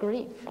of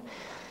grief.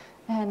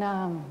 And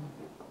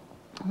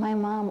my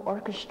mom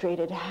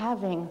orchestrated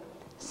having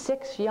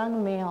 6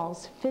 young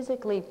males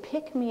physically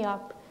pick me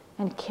up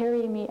and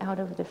carry me out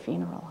of the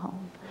funeral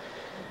home.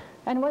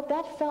 And what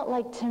that felt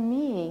like to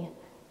me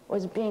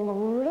was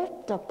being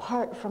ripped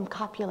apart from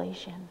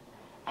copulation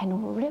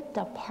and ripped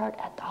apart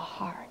at the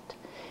heart.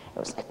 It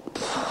was like,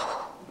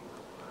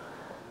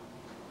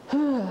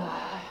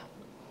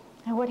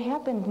 and what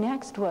happened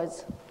next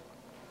was,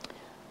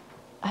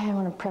 I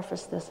want to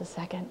preface this a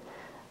second.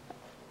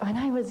 When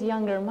I was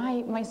younger,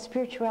 my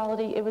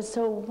spirituality, it was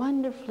so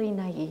wonderfully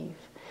naive.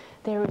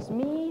 There was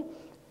me,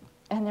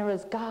 and there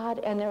was God,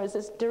 and there was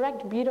this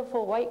direct,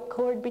 beautiful white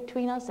cord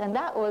between us, and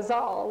that was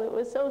all. It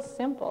was so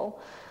simple.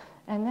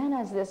 And then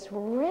as this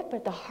rip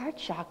at the heart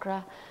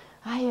chakra,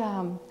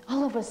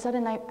 all of a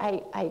sudden,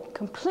 I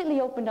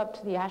completely opened up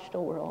to the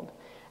astral world.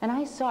 And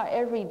I saw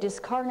every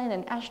discarnate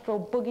and astral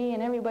boogie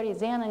and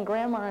everybody's aunt and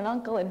grandma and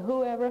uncle and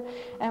whoever,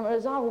 and it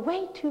was all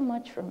way too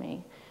much for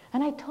me.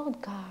 And I told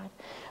God,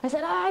 I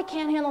said, I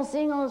can't handle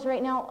seeing all this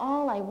right now.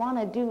 All I want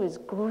to do is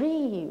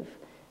grieve.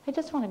 I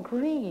just want to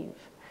grieve.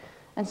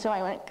 And so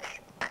I went,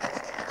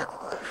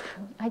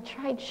 I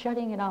tried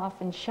shutting it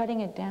off and shutting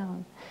it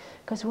down.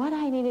 Because what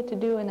I needed to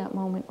do in that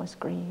moment was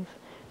grieve.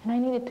 And I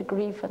needed to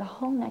grieve for the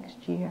whole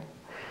next year.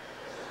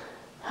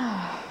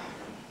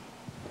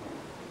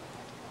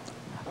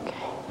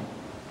 Okay.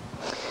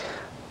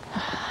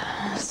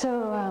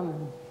 So,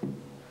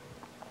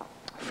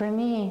 for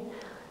me,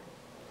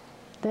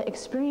 the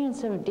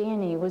experience of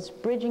Danny was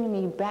bridging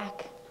me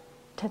back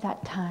to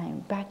that time,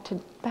 back to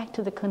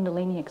the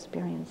Kundalini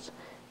experience,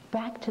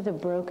 back to the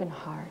broken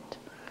heart.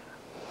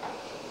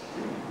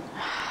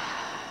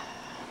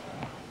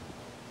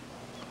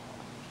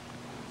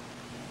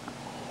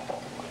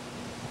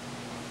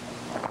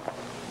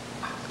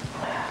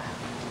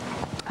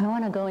 I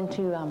want to go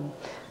into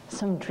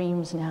some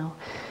dreams now.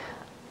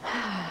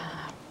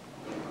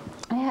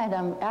 I had,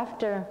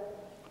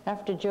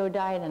 after Joe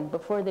died and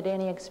before the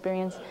Danny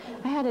experience,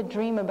 I had a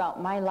dream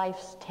about my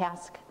life's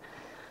task.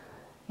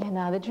 And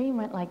the dream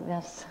went like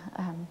this.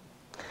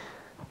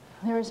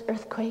 There was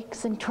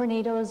earthquakes and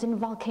tornadoes and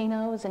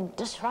volcanoes and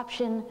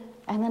disruption,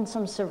 and then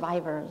some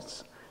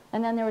survivors.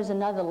 And then there was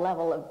another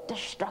level of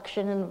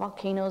destruction and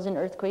volcanoes and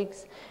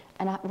earthquakes,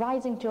 and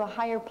rising to a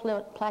higher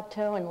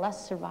plateau and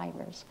less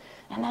survivors.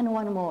 And then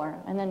one more,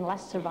 and then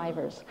less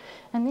survivors.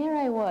 And there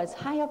I was,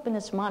 high up in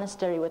this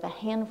monastery with a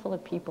handful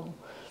of people.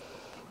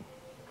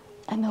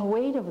 And the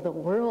weight of the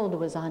world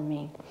was on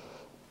me.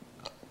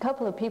 A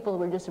couple of people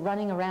were just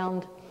running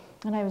around,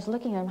 and I was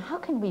looking at them, how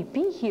can we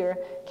be here?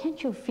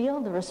 Can't you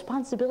feel the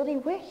responsibility?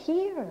 We're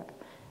here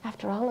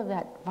after all of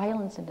that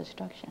violence and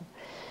destruction.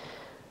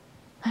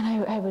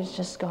 And I was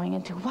just going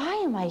into, why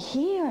am I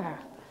here?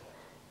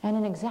 And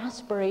in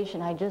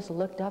exasperation, I just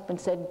looked up and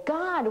said,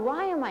 God,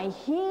 why am I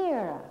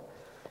here?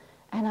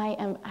 And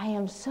I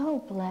am so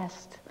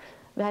blessed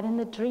that in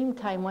the dream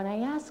time, when I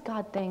ask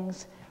God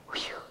things,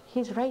 whew,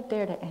 He's right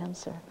there to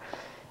answer.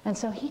 And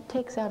so He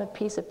takes out a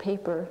piece of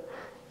paper,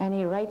 and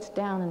He writes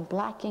down in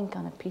black ink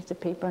on a piece of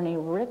paper, and He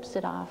rips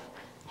it off,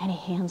 and He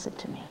hands it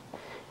to me.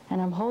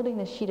 And I'm holding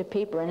this sheet of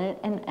paper,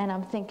 and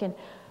I'm thinking,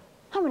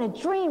 I'm in a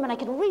dream, and I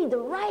can read the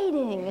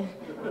writing.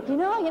 You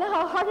know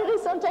how hard it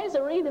is sometimes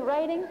to read the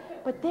writing?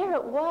 But there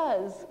it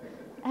was,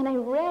 and I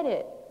read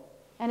it,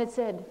 and it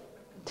said,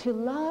 to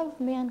love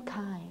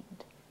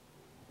mankind.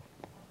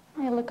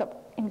 I look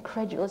up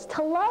incredulous.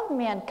 To love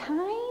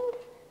mankind?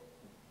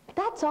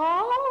 That's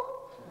all?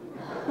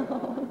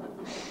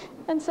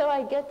 And so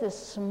I get this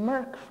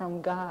smirk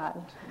from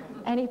God,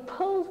 and He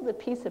pulls the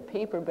piece of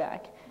paper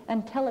back,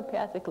 and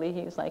telepathically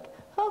He's like,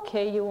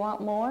 okay, you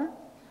want more?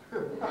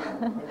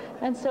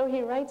 And so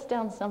He writes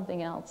down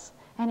something else,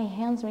 and He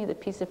hands me the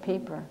piece of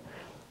paper,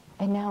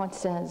 and now it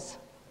says,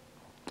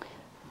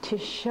 to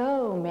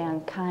show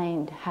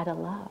mankind how to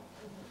love.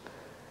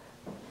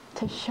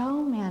 To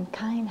show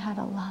mankind how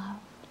to love.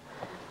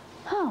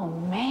 Oh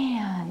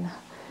man,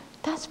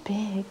 that's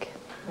big.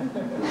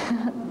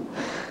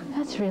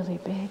 That's really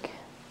big.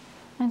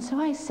 And so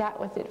I sat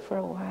with it for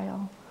a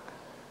while.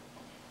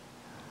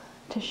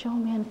 To show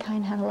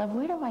mankind how to love.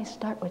 Where do I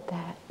start with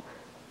that?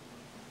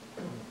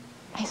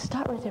 I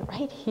start with it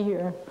right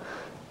here.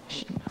 I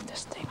should move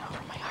this thing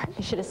over my heart.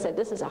 I should have said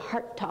this is a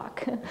heart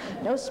talk.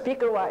 No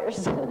speaker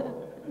wires.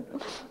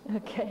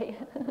 Okay.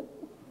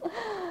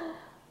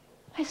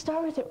 I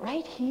start with it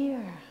right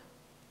here.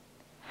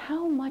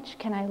 How much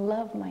can I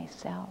love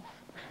myself?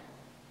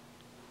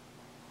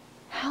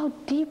 How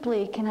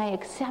deeply can I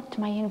accept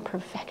my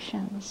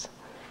imperfections?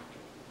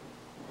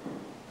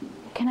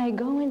 Can I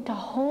go into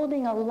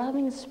holding a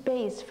loving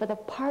space for the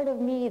part of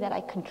me that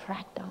I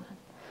contract on?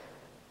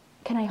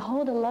 Can I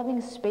hold a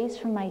loving space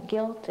for my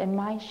guilt and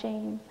my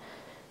shame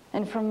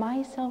and for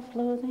my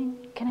self-loathing?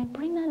 Can I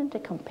bring that into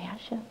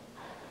compassion?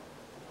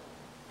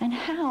 And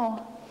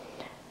how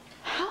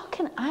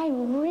can I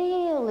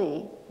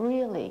really,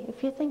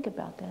 if you think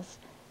about this,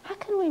 how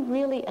can we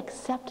really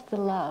accept the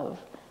love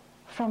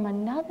from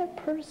another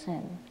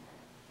person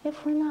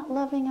if we're not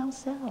loving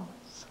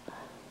ourselves?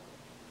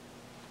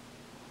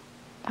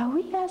 Are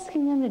we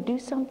asking them to do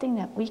something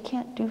that we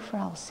can't do for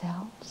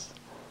ourselves?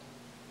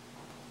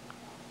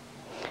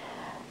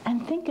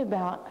 And think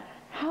about,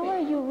 how are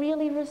you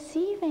really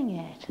receiving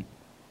it?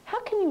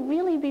 How can you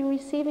really be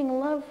receiving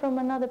love from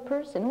another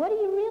person? What are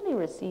you really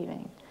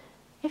receiving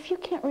if you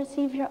can't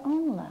receive your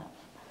own love?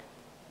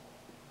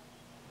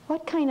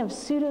 What kind of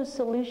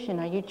pseudo-solution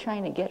are you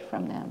trying to get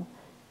from them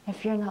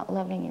if you're not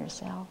loving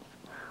yourself?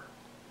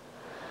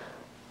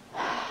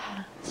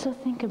 So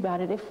think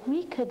about it. If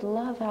we could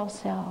love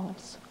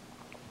ourselves,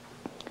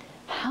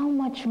 how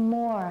much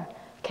more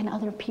can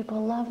other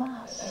people love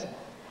us?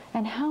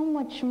 And how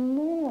much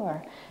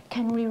more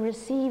can we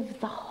receive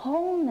the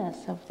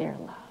wholeness of their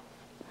love?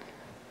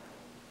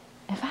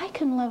 If I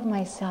can love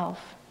myself,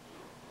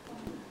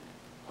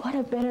 what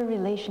a better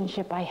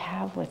relationship I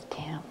have with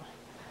Tim.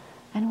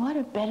 And what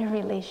a better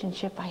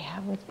relationship I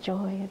have with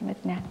Joy and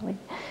with Natalie.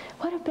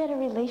 What a better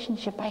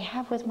relationship I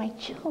have with my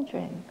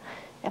children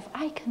if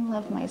I can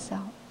love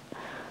myself.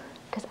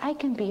 Because I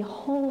can be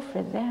whole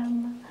for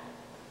them.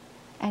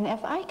 And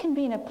if I can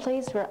be in a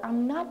place where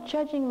I'm not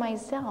judging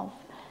myself,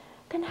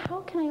 then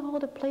how can I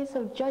hold a place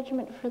of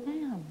judgment for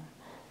them?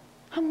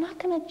 I'm not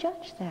going to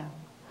judge them.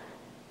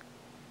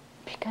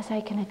 Because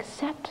I can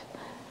accept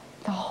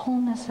the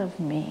wholeness of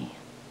me.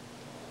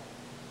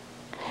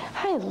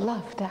 I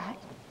love that.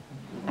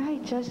 I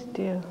just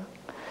do.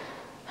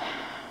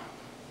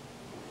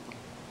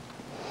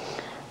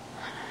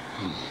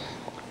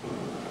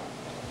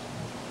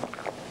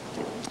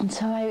 And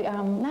so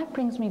that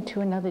brings me to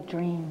another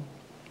dream.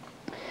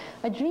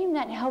 A dream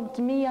that helped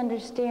me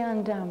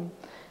understand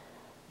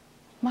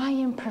my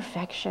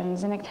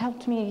imperfections, and it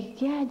helped me,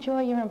 yeah,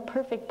 Joy, you're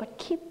imperfect, but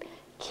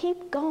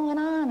keep going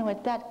on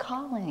with that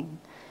calling.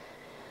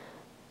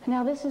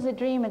 Now this is a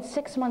dream. It's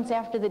 6 months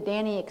after the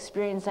Danny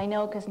experience. I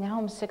know, because now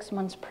I'm 6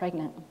 months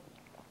pregnant.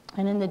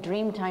 And in the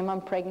dream time,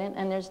 I'm pregnant,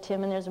 and there's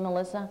Tim, and there's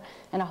Melissa,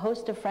 and a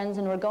host of friends,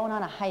 and we're going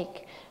on a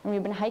hike. And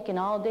we've been hiking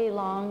all day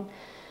long.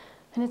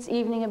 And it's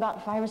evening,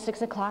 about 5 or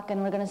 6 o'clock,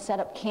 and we're going to set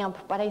up camp.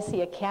 But I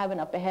see a cabin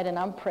up ahead, and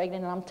I'm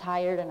pregnant, and I'm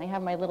tired, and I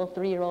have my little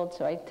 3-year-old,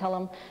 so I tell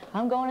him,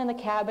 I'm going in the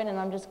cabin, and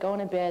I'm just going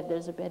to bed.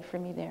 There's a bed for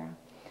me there.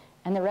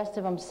 And the rest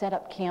of them set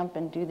up camp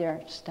and do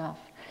their stuff.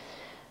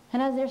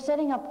 And as they're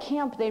setting up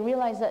camp, they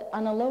realize that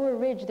on the lower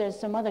ridge, there's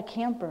some other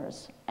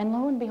campers. And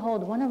lo and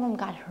behold, one of them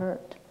got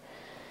hurt.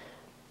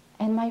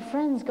 And my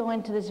friends go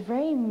into this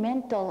very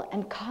mental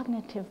and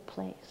cognitive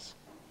place.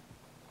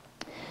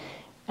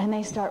 And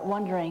they start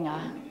wondering,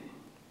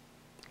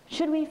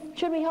 should we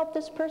help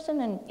this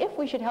person? And if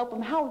we should help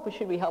him, how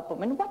should we help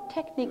him? And what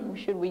technique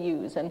should we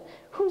use? And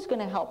who's going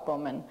to help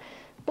him? And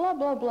blah,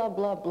 blah, blah,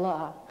 blah,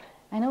 blah.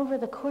 And over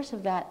the course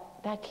of that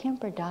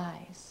camper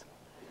dies.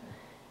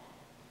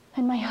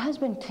 And my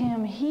husband,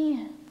 Tim,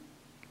 he's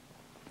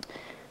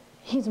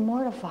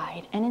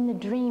mortified. And in the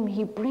dream,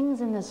 he brings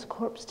in this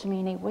corpse to me,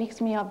 and he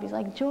wakes me up. He's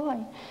like, Joy,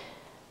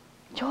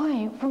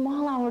 from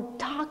all our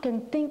talk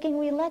and thinking,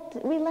 we let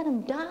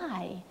him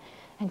die.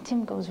 And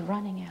Tim goes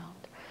running out.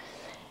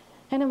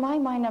 And in my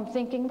mind, I'm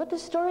thinking, but the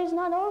story's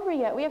not over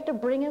yet. We have to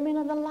bring him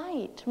into the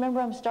light.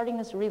 Remember, I'm starting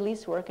this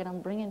release work, and I'm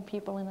bringing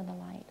people into the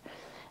light.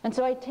 And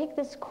so I take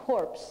this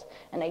corpse,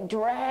 and I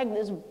drag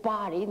this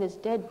body, this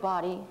dead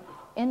body,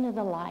 into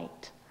the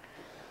light.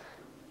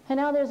 And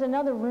now there's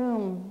another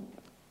room.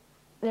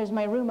 There's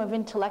my room of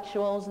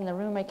intellectuals and the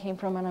room I came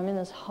from, and I'm in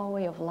this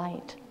hallway of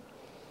light.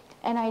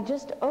 And I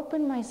just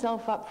open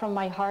myself up from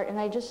my heart, and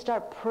I just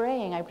start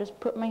praying. I just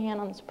put my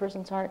hand on this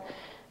person's heart,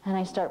 and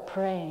I start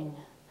praying.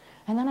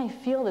 And then I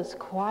feel this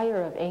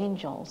choir of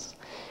angels.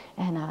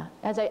 And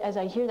as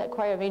I hear that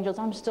choir of angels,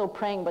 I'm still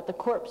praying, but the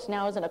corpse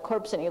now isn't a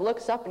corpse, and he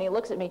looks up and he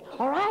looks at me,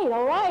 all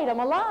right, I'm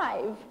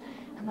alive.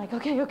 I'm like,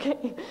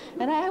 okay.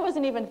 And I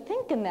wasn't even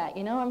thinking that,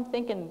 I'm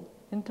thinking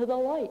into the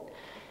light.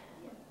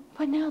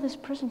 But now this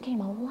person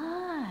came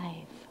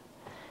alive.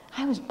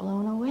 I was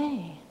blown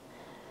away.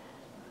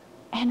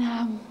 And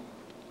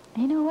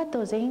you know what,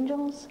 those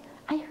angels,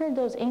 I heard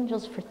those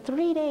angels for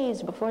 3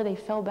 days before they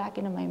fell back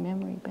into my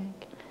memory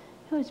bank.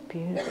 It was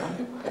beautiful.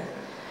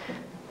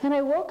 And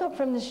I woke up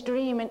from this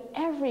dream, and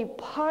every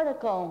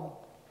particle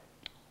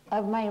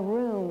of my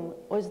room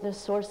was the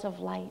source of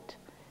light.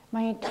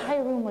 My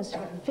entire room was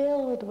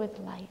filled with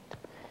light.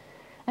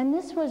 And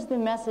this was the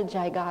message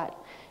I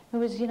got. It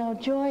was,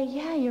 Joy,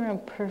 yeah, you're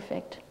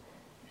imperfect,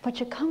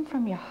 but you come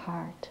from your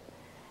heart.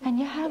 And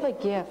you have a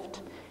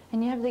gift,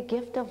 and you have the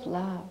gift of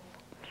love.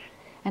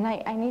 And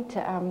I need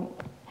to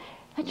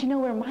let you know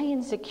where my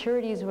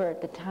insecurities were at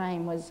the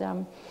time was,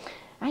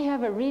 I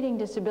have a reading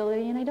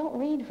disability, and I don't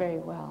read very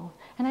well.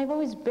 And I've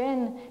always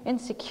been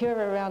insecure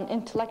around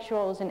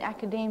intellectuals and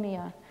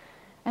academia.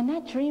 And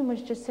that dream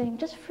was just saying,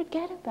 just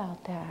forget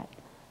about that.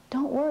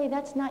 Don't worry,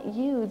 that's not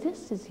you.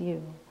 This is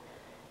you.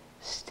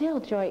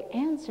 Still, Joy,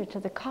 answer to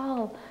the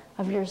call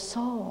of your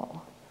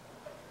soul.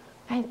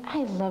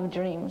 I love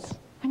dreams.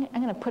 I'm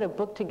going to put a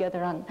book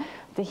together on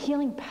the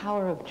healing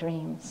power of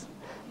dreams.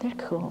 They're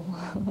cool.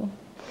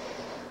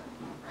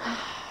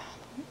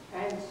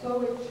 And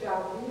so it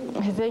shall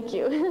be. Thank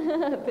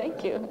you.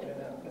 Thank you.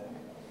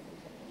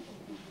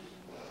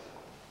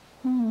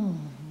 So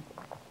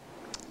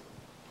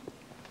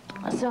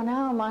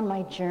now I'm on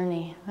my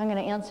journey. I'm going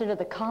to answer to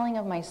the calling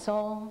of my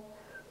soul,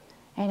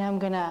 and I'm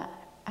going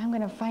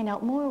to find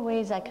out more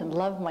ways I can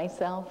love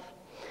myself.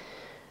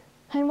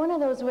 And one of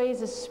those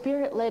ways is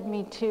Spirit led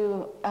me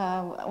to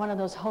one of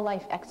those whole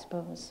life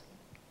expos.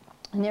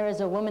 And there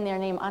was a woman there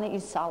named Anais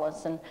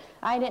Salas, and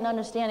I didn't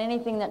understand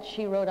anything that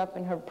she wrote up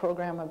in her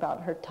program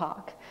about her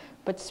talk,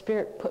 but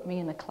Spirit put me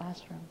in the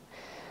classroom.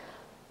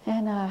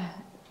 And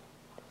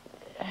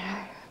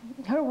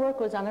her work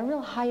was on a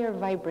real higher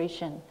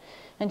vibration,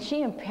 and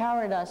she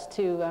empowered us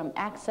to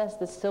access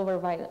the silver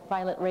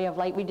violet ray of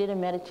light. We did a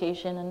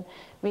meditation, and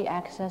we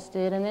accessed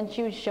it, and then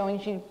she was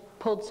showing, she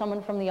pulled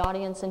someone from the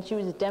audience, and she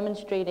was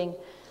demonstrating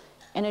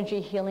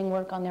energy healing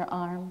work on their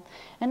arm.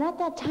 And at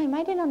that time,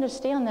 I didn't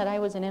understand that I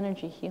was an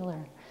energy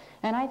healer.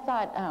 And I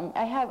thought,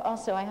 I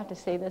have to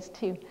say this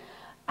too,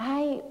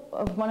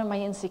 one of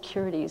my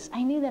insecurities,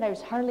 I knew that I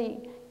was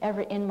hardly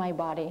ever in my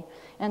body.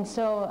 And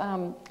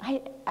so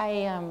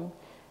I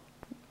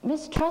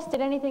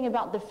mistrusted anything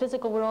about the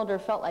physical world, or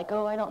felt like,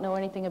 oh, I don't know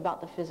anything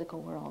about the physical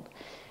world.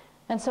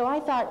 And so I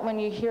thought, when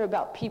you hear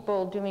about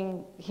people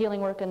doing healing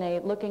work and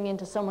they're looking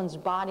into someone's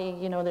body,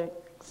 you know, they're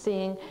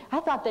seeing, I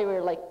thought they were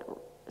like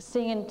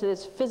seeing into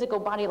this physical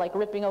body, like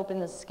ripping open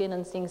the skin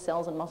and seeing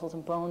cells and muscles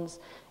and bones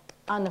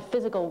on the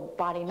physical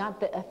body, not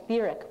the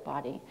etheric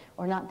body,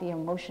 or not the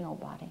emotional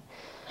body.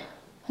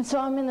 And so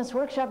I'm in this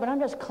workshop, and I'm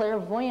just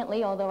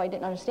clairvoyantly, although I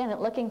didn't understand it,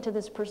 looking to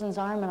this person's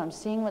arm, and I'm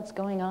seeing what's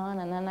going on,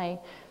 and then I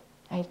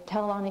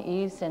tell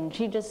Anais, and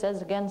she just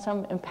says, again,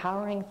 some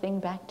empowering thing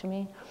back to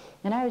me.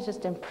 And I was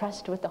just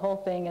impressed with the whole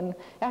thing. And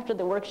after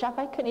the workshop,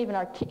 I couldn't even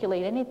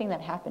articulate anything that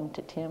happened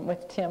to Tim.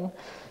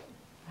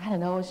 I don't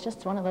know, it was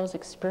just one of those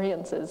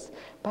experiences.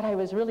 But I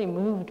was really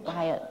moved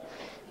by it.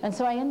 And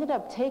so I ended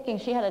up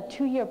she had a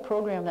 2-year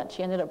program that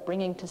she ended up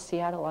bringing to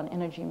Seattle on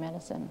energy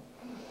medicine.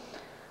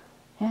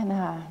 And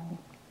I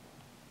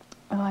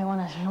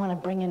want to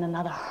bring in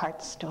another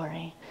heart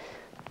story.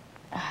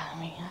 Let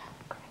me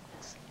grab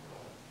this.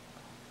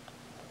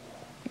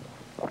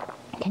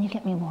 Can you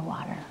get me more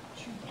water?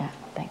 Sure. Yeah,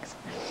 thanks.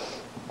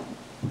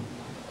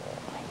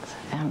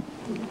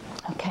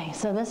 Okay,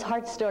 so this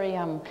heart story,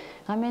 I'm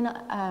in,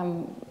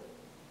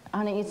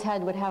 Anais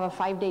would have a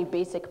 5-day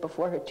basic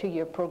before her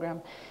 2-year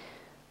program.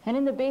 And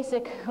in the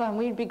basic,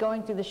 we'd be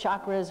going through the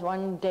chakras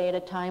one day at a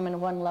time and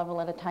one level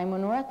at a time.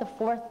 When we're at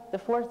the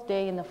fourth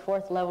day in the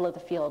 4th level of the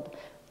field,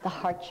 the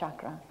heart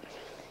chakra.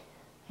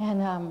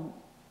 And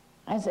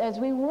as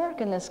we work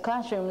in this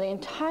classroom, the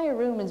entire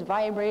room is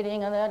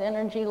vibrating on that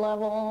energy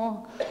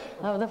level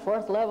of the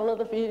 4th level of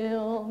the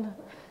field.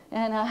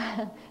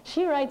 And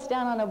she writes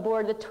down on a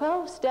board the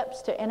 12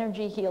 steps to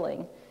energy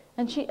healing,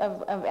 and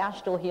of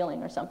astral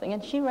healing or something,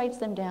 and she writes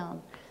them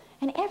down.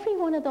 And every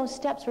one of those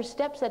steps were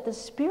steps that the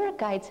spirit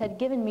guides had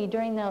given me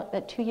during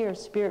that 2-year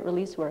spirit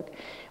release work.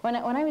 When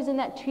I was in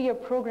that 2-year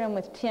program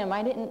with Tim,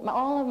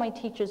 all of my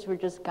teachers were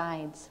just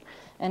guides.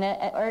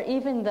 Or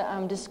even the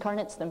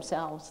discarnates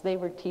themselves. They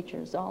were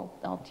teachers,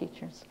 all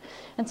teachers.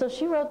 And so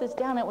she wrote this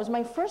down. It was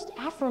my first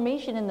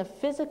affirmation in the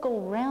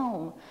physical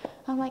realm.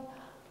 I'm like,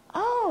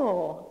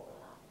 oh,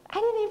 I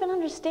didn't even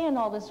understand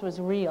all this was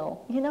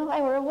real. You know, I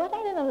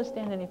didn't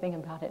understand anything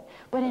about it.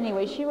 But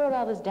anyway, she wrote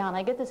all this down.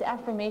 I get this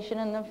affirmation,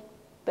 and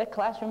the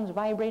classroom's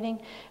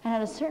vibrating. And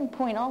at a certain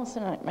point, all of a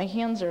sudden, my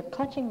hands are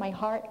clutching my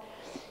heart.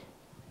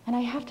 And I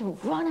have to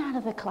run out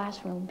of the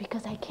classroom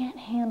because I can't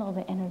handle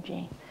the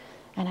energy.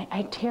 And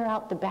I tear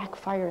out the back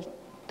fire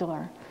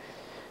door.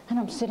 And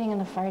I'm sitting in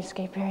the fire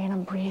escape area, and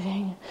I'm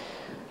breathing.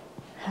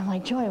 And I'm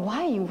like, Joy,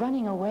 why are you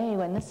running away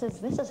when this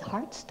is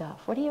heart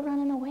stuff? What are you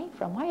running away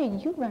from? Why are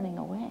you running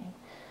away?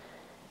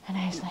 And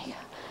I was like,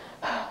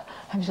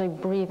 I'm just like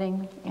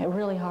breathing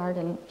really hard,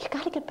 and you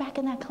got to get back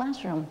in that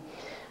classroom.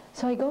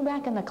 So I go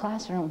back in the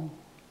classroom,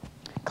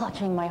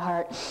 clutching my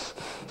heart,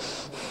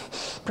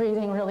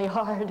 breathing really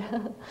hard.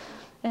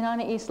 And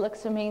Anais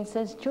looks at me and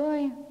says,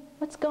 Joy,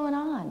 what's going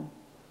on?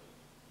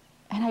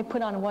 And I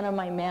put on one of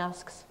my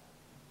masks.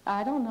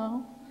 I don't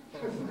know.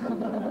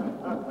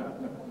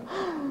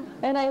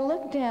 And I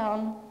look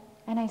down,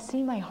 and I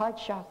see my heart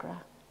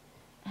chakra,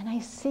 and I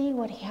see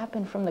what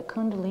happened from the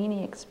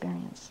Kundalini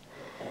experience.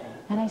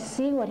 And I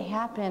see what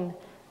happened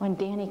when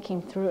Danny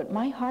came through it.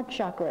 My heart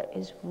chakra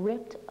is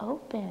ripped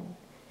open.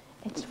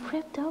 It's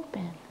ripped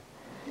open.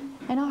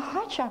 And our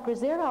heart chakras,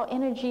 they're our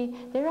energy,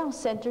 they're our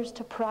centers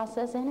to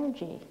process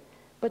energy.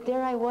 But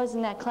there I was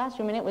in that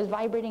classroom, and it was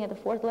vibrating at the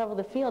 4th level of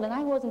the field, and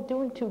I wasn't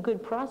doing too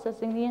good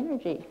processing the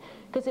energy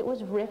because it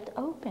was ripped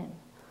open.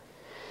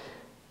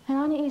 And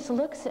Anais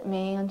looks at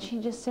me, and she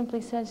just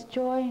simply says,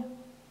 Joy,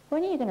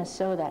 when are you going to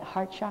sew that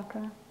heart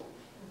chakra?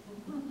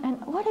 And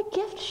what a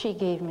gift she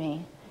gave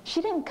me.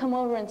 She didn't come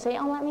over and say,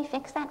 oh, let me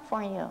fix that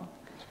for you.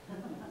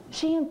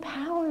 She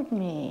empowered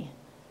me.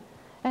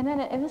 And then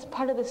in this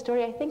part of the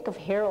story, I think of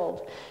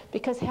Harold,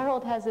 because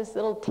Harold has this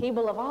little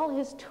table of all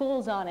his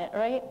tools on it,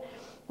 right?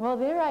 Well,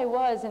 there I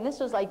was, and this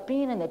was like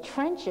being in the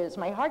trenches.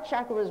 My heart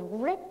chakra was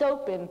ripped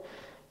open,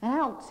 And I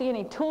don't see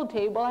any tool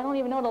table. I don't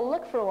even know to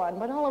look for one.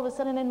 But all of a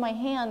sudden in my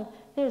hand,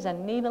 there's a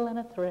needle and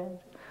a thread.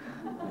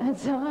 And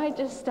so I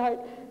just start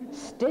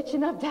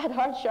stitching up that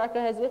heart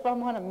chakra as if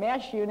I'm on a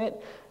MASH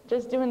unit,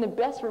 just doing the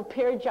best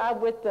repair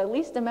job with the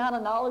least amount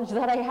of knowledge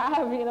that I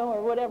have, you know,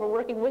 or whatever,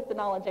 working with the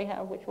knowledge I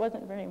have, which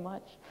wasn't very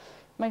much.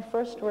 My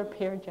first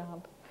repair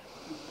job.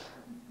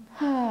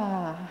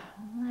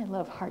 I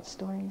love heart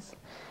stories.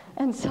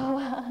 And so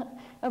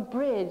a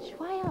bridge.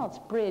 Why else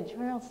bridge?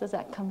 Where else does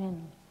that come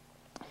in?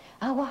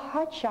 Our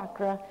heart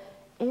chakra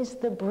is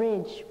the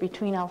bridge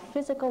between our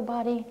physical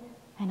body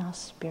and our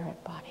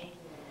spirit body.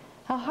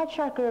 Our heart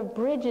chakra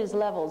bridges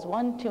levels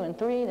 1, 2, and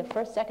 3, the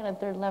first, second, and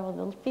third level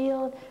of the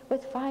field,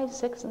 with 5,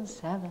 6, and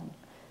 7.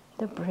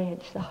 The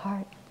bridge, the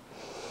heart.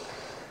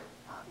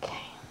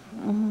 Okay.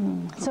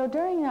 So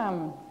during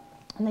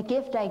the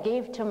gift I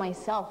gave to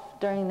myself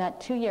during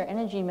that 2-year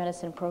energy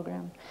medicine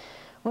program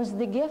was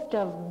the gift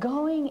of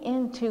going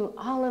into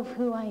all of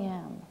who I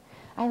am.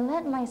 I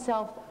let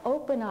myself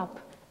open up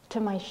to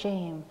my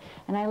shame,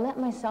 and I let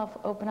myself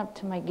open up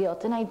to my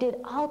guilt, and I did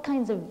all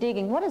kinds of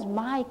digging. What does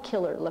my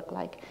killer look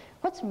like?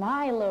 What's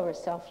my lower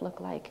self look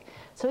like?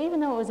 So even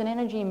though it was an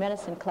energy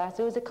medicine class,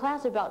 it was a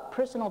class about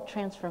personal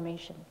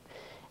transformation.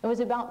 It was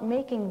about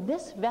making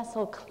this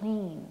vessel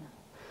clean.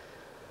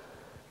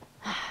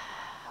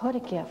 What a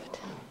gift.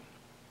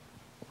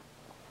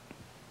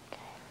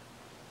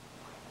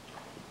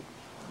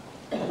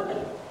 Okay.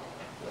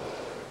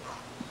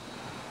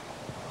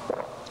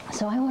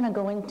 So I want to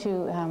go into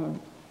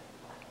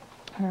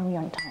where are we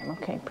on time?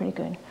 Okay, pretty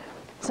good.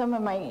 Some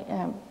of my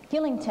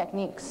healing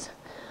techniques.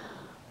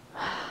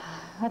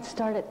 Let's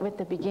start it with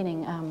the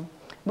beginning.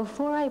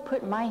 Before I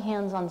put my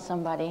hands on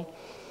somebody,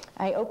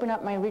 I open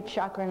up my root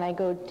chakra and I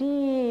go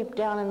deep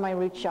down in my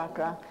root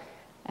chakra.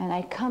 And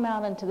I come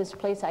out into this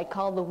place I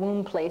call the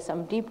womb place.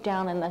 I'm deep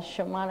down in the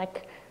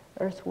shamanic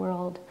earth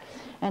world.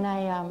 And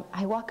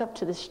I walk up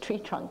to this tree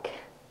trunk.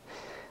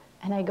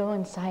 And I go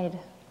inside.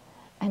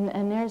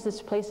 And there's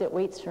this place that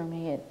waits for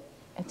me.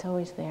 It's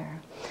always there.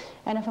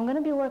 And if I'm going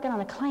to be working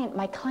on a client,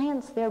 my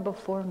client's there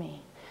before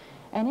me.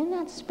 And in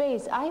that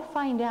space, I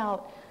find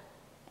out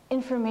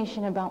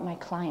information about my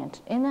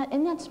client. In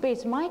that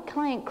space, my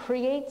client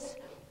creates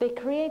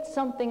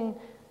something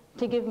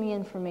to give me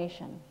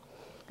information.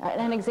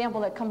 An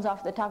example that comes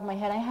off the top of my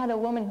head, I had a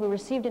woman who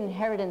received an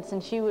inheritance,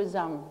 and she was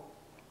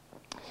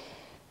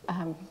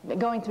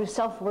going through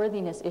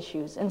self-worthiness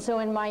issues. And so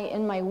in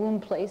my womb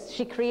place,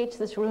 she creates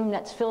this room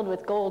that's filled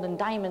with gold and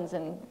diamonds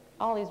and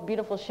all these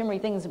beautiful shimmery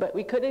things, but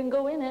we couldn't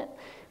go in it.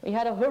 We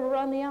had a hoover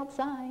on the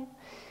outside.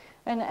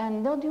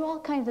 And they'll do all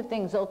kinds of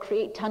things. They'll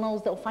create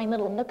tunnels. They'll find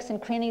little nooks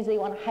and crannies they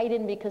want to hide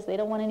in because they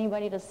don't want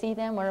anybody to see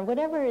them, or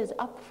whatever is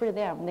up for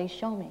them, they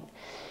show me.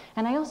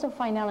 And I also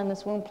find out in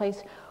this womb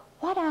place,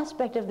 what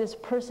aspect of this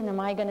person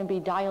am I going to be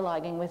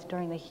dialoguing with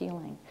during the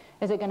healing?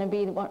 Is it going to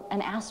be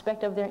an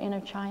aspect of their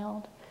inner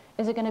child?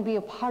 Is it going to be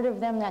a part of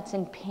them that's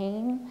in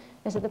pain?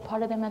 Is it the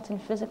part of them that's in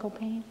physical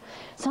pain?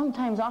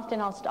 Sometimes,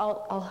 often,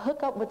 I'll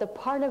hook up with a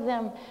part of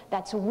them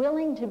that's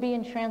willing to be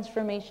in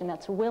transformation,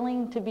 that's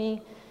willing to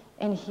be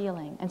in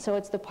healing. And so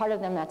it's the part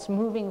of them that's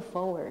moving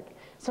forward.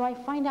 So I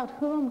find out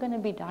who I'm going to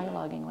be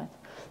dialoguing with.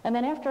 And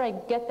then after I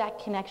get that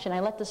connection,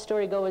 I let the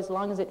story go as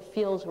long as it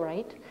feels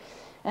right.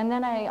 And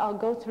then I'll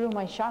go through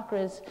my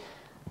chakras,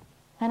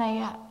 and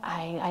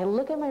I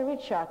look at my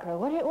root chakra.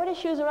 What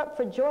issues are up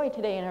for joy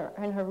today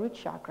in her root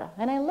chakra?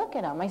 And I look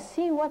at them. I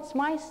see what's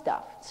my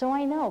stuff, so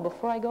I know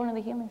before I go into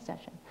the healing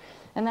session.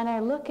 And then I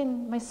look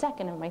in my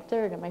second and my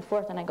third and my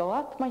fourth, and I go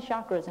up my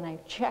chakras, and I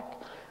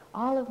check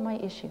all of my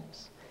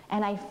issues.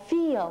 And I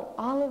feel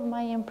all of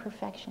my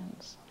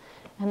imperfections.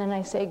 And then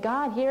I say,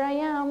 God, here I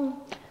am.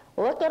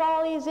 Look at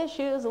all these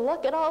issues.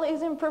 Look at all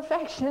these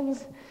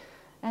imperfections.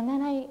 And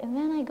then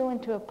I go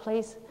into a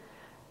place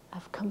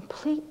of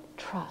complete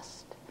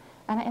trust.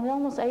 And I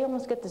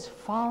almost get this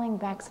falling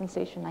back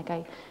sensation, like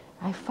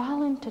I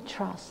fall into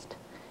trust.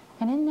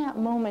 And in that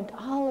moment,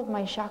 all of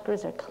my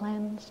chakras are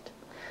cleansed.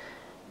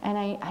 And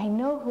I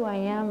know who I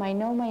am. I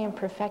know my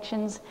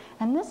imperfections.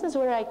 And this is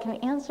where I can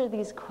answer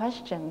these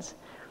questions.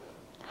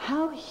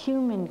 How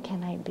human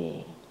can I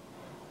be?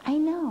 I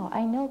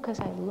know because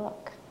I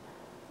look.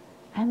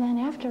 And then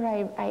after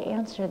I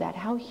answer that,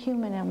 how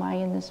human am I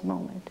in this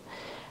moment?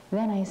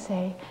 Then I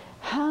say,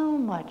 how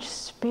much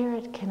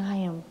spirit can I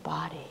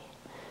embody?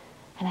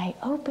 And I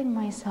open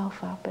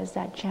myself up as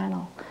that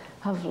channel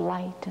of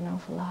light and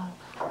of love.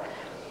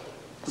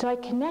 So I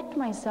connect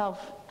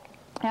myself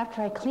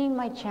after I clean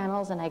my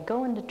channels, and I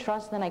go into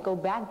trust. Then I go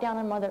back down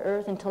on Mother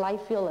Earth until I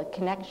feel a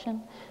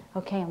connection.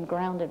 Okay, I'm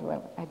grounded.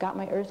 I got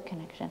my earth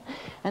connection.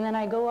 And then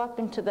I go up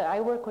into I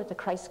work with the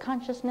Christ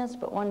consciousness,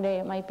 but one day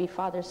it might be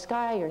Father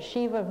Sky or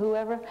Shiva,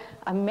 whoever,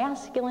 a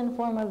masculine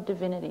form of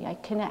divinity. I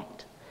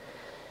connect.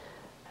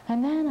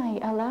 And then I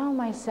allow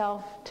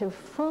myself to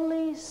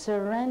fully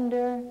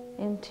surrender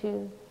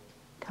into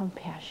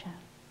compassion.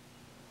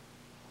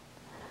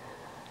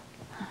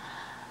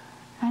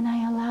 And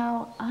I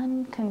allow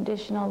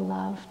unconditional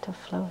love to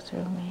flow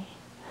through me.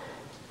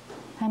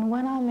 And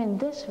when I'm in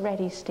this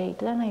ready state,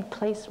 then I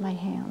place my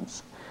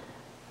hands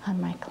on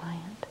my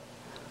client.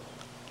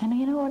 And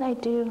you know what I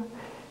do?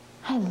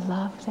 I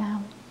love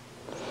them.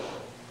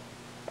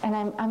 And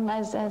I'm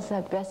as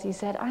Bessie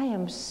said, I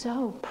am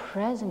so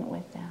present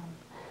with them.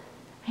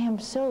 I am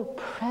so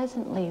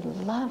presently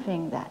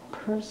loving that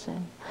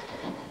person.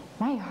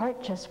 My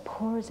heart just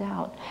pours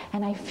out,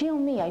 and I feel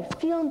me. I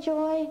feel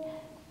joy,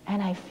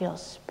 and I feel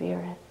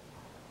spirit.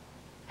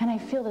 And I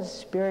feel the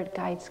spirit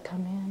guides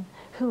come in.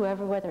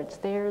 Whoever, whether it's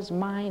theirs,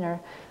 mine, or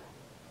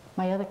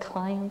my other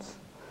clients,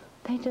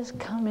 they just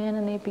come in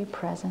and they be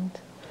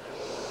present.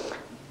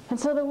 And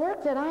so the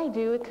work that I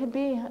do, it could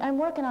be, I'm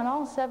working on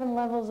all 7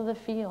 levels of the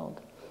field.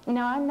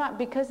 Now, I'm not,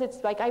 because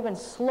it's like I've been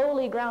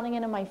slowly grounding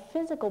into my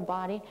physical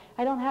body,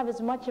 I don't have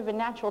as much of a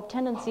natural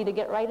tendency to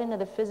get right into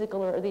the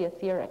physical or the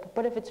etheric.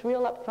 But if it's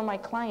real up for my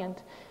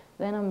client,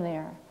 then I'm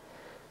there.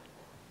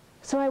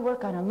 So I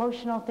work on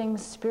emotional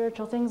things,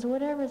 spiritual things,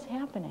 whatever's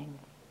happening.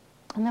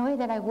 And the way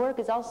that I work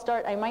is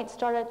I might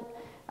start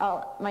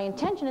at, my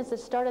intention is to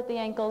start at the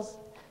ankles,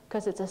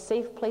 because it's a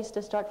safe place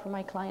to start for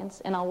my clients,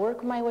 and I'll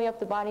work my way up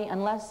the body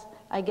unless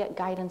I get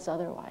guidance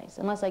otherwise.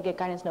 Unless I get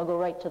guidance, no, go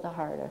right to the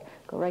heart or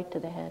go right to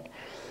the head.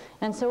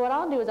 And so what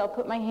I'll do is I'll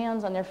put my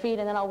hands on their feet,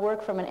 and then I'll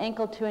work from an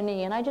ankle to a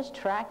knee, and I just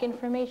track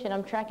information.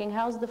 I'm tracking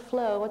how's the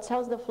flow,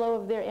 how's the flow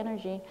of their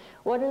energy,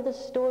 what are the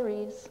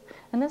stories.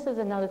 And this is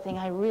another thing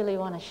I really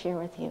want to share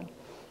with you.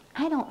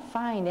 I don't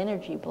find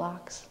energy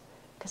blocks,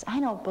 because I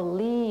don't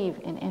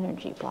believe in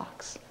energy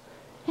blocks.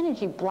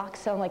 Energy blocks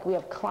sound like we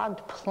have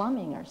clogged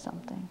plumbing or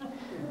something.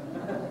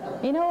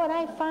 You know what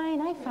I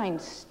find? I find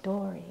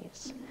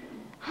stories.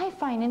 I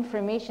find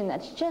information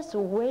that's just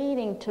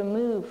waiting to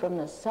move from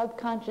the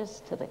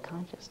subconscious to the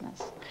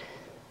consciousness.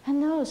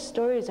 And those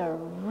stories are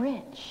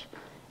rich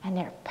and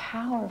they're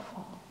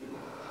powerful.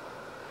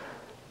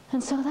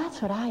 And so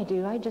that's what I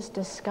do. I just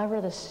discover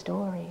the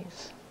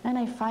stories. And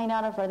I find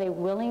out if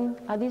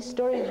are these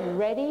stories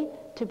ready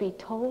to be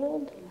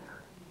told?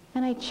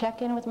 And I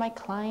check in with my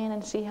client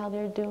and see how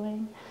they're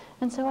doing.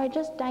 And so I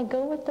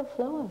go with the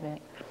flow of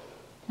it.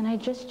 And I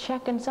just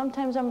check, and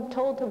sometimes I'm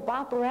told to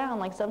bop around,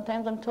 like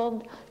sometimes I'm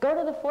told, go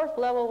to the 4th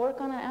level,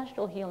 work on an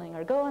astral healing,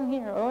 or go on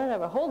here, or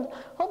whatever. Hold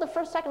the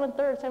 1st, 2nd, and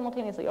 3rd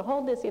simultaneously, or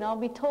hold this, I'll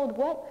be told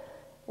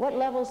what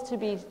levels to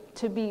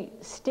be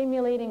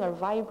stimulating or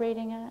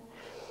vibrating at.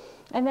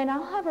 And then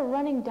I'll have a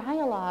running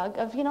dialogue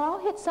of, I'll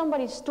hit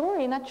somebody's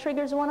story, and that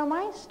triggers one of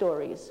my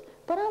stories.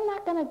 But I'm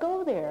not going to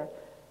go there,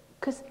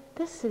 because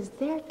this is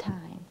their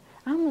time.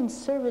 I'm in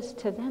service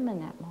to them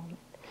in that moment.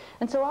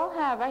 And so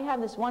I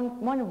have this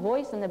one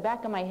voice in the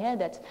back of my head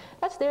that's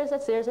theirs,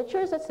 that's yours,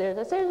 that's theirs,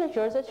 that's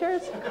yours, that's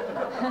yours.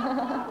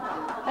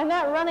 And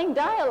that running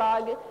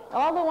dialogue,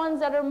 all the ones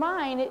that are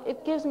mine,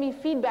 it gives me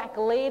feedback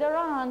later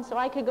on, so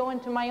I could go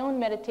into my own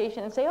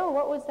meditation and say, oh,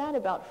 what was that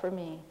about for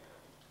me?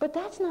 But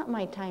that's not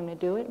my time to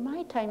do it.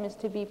 My time is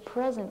to be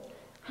present.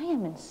 I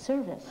am in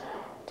service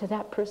to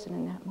that person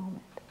in that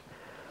moment.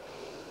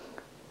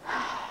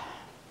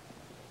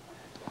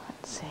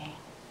 Let's see.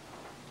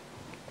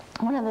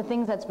 One of the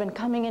things that's been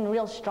coming in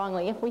real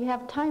strongly, if we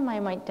have time I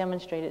might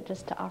demonstrate it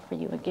just to offer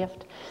you a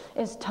gift,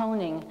 is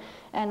toning.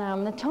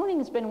 And the toning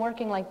has been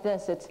working like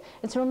this.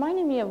 It's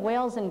reminding me of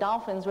whales and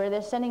dolphins where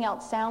they're sending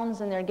out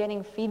sounds and they're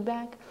getting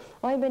feedback.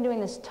 Well, I've been doing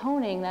this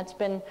toning that's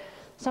been,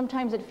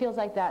 sometimes it feels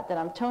like that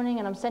I'm toning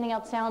and I'm sending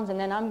out sounds and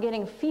then I'm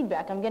getting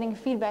feedback. I'm getting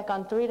feedback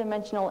on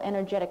 3-dimensional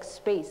energetic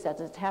space as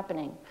it's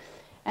happening.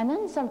 And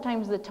then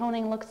sometimes the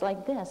toning looks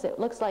like this. It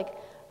looks like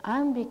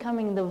I'm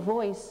becoming the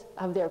voice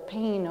of their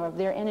pain or of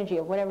their energy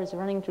or whatever's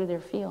running through their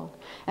field.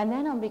 And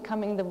then I'm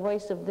becoming the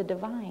voice of the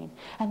divine.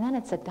 And then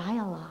it's a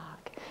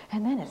dialogue.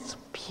 And then it's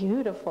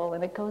beautiful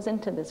and it goes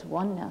into this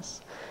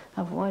oneness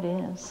of what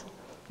is.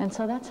 And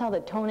so that's how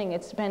the toning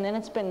it's been. And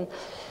it's been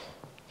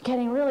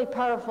getting really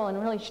powerful and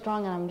really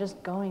strong, and I'm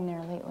just going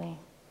there lately.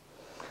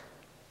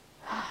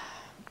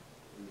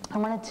 I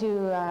wanted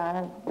to,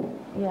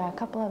 a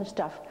couple other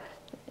stuff.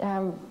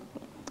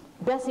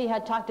 Bessie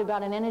had talked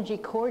about an energy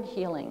cord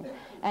healing.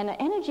 And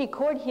energy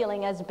cord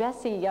healing, as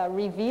Bessie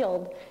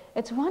revealed,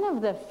 it's one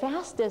of the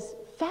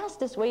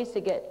fastest ways to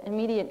get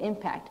immediate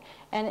impact.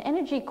 And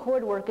energy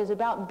cord work is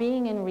about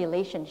being in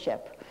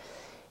relationship.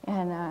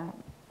 And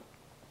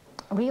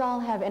we all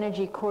have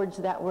energy cords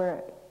that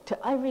we're,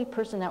 to every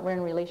person that we're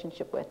in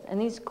relationship with.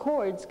 And these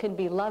cords can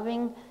be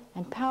loving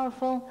and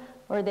powerful,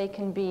 or they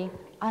can be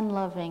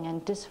unloving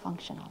and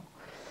dysfunctional.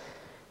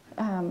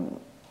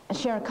 I'll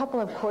share a couple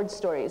of cord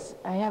stories.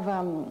 I have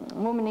a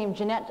woman named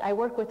Jeanette I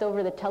work with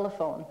over the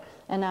telephone.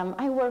 And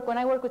when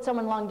I work with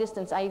someone long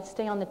distance, I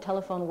stay on the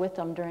telephone with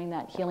them during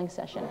that healing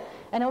session.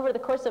 And over the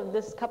course of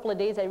this couple of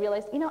days, I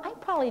realized, I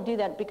probably do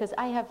that because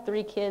I have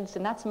 3 kids,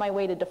 and that's my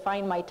way to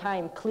define my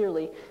time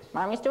clearly.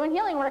 Mommy's doing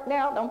healing work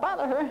now, don't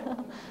bother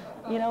her.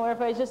 Or if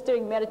I was just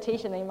doing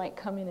meditation, they might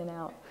come in and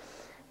out.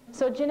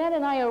 So Jeanette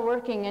and I are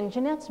working, and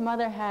Jeanette's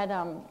mother had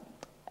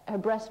her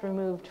breast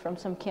removed from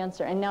some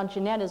cancer, and now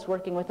Jeanette is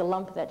working with a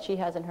lump that she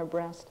has in her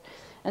breast.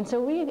 And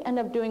so we end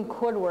up doing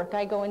cord work.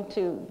 I go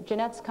into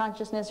Jeanette's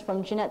consciousness.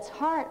 From Jeanette's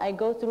heart, I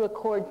go through a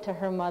cord to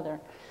her mother.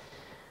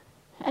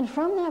 And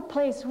from that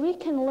place, we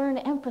can learn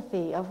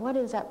empathy of what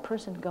is that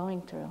person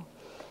going through.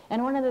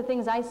 And one of the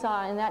things I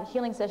saw in that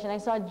healing session, I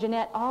saw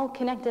Jeanette all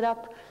connected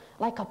up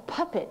like a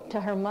puppet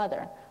to her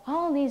mother.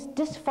 All these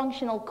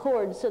dysfunctional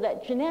cords so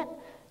that Jeanette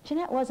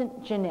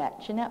wasn't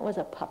Jeanette. Jeanette was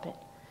a puppet.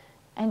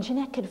 And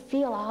Jeanette could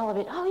feel all of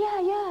it. Oh,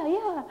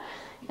 yeah.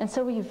 And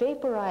so we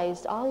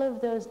vaporized all of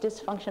those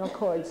dysfunctional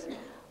cords,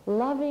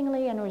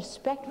 lovingly and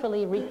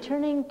respectfully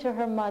returning to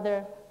her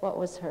mother what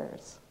was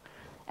hers.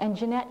 And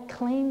Jeanette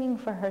claiming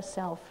for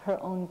herself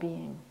her own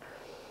being.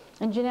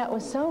 And Jeanette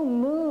was so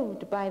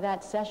moved by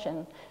that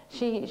session.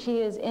 She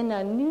is in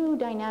a new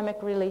dynamic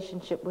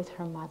relationship with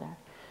her mother.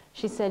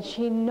 She said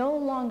she no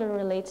longer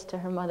relates to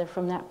her mother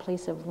from that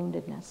place of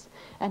woundedness.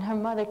 And her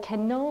mother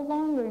can no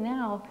longer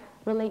now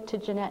relate to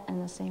Jeanette in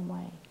the same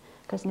way.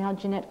 Because now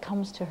Jeanette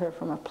comes to her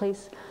from a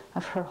place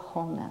of her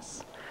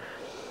wholeness.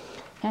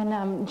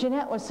 And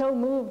Jeanette was so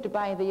moved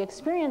by the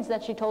experience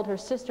that she told her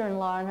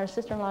sister-in-law, and her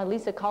sister-in-law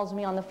Lisa calls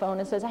me on the phone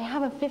and says, I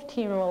have a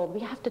 15-year-old, we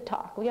have to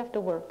talk, we have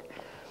to work.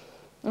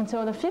 And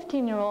so the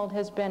 15-year-old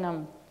has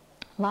been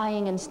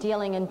lying and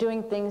stealing and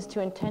doing things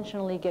to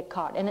intentionally get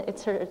caught, and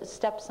it's her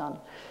stepson.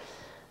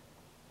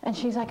 And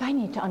she's like, I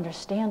need to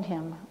understand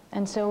him.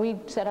 And so we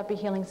set up a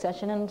healing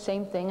session, and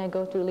same thing, I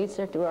go through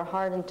Lisa, through her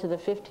heart, and to the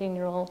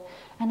 15-year-old,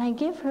 and I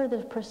give her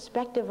the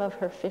perspective of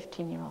her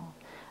 15-year-old.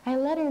 I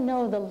let her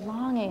know the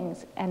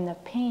longings and the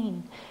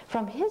pain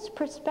from his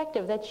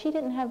perspective that she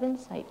didn't have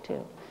insight to.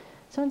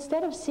 So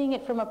instead of seeing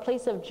it from a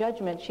place of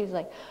judgment, she's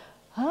like,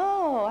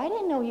 oh, I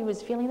didn't know he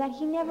was feeling that.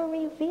 He never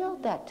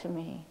revealed that to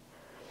me.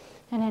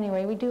 And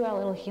anyway, we do our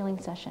little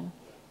healing session.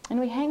 And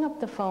we hang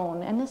up the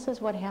phone, and this is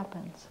what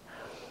happens.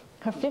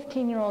 Her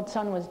 15-year-old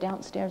son was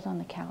downstairs on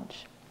the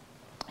couch.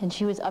 And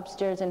she was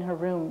upstairs in her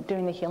room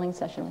doing the healing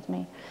session with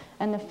me.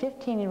 And the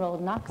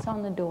 15-year-old knocks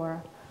on the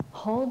door,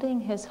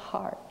 holding his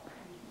heart.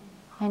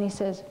 And he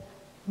says,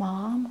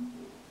 Mom,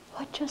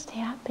 what just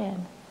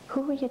happened?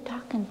 Who were you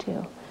talking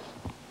to?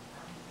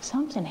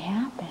 Something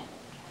happened.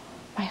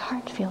 My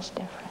heart feels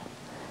different.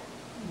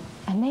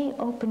 And they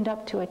opened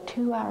up to a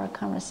 2-hour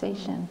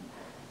conversation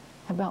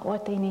about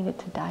what they needed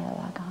to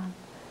dialogue on.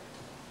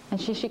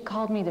 And she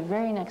called me the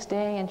very next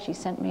day, and she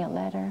sent me a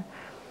letter.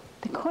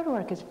 The cord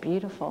work is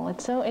beautiful.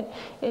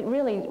 It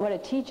really, what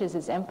it teaches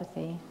is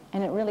empathy,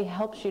 and it really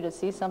helps you to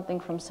see something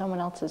from someone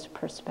else's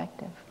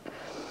perspective.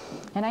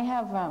 And I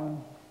have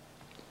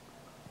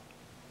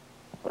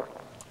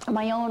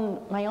my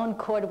own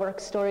cord work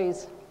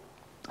stories.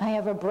 I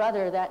have a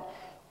brother that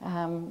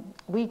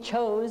we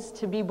chose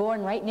to be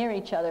born right near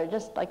each other,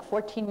 just like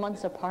 14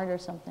 months apart or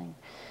something.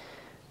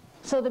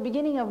 So the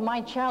beginning of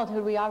my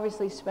childhood, we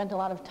obviously spent a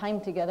lot of time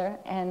together,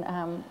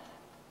 and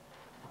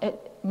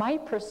my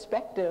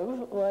perspective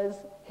was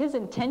his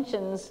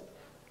intentions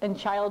in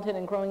childhood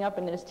and growing up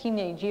in his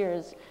teenage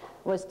years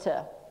was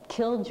to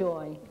kill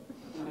Joy,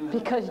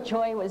 because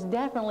Joy was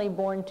definitely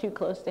born too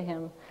close to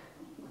him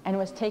and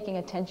was taking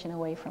attention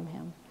away from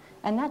him.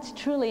 And that's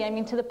truly, I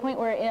mean, to the point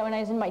where when I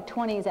was in my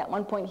 20s, at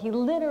one point, he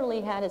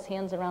literally had his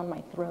hands around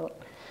my throat.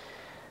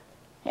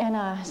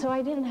 And so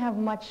I didn't have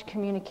much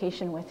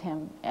communication with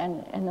him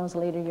in those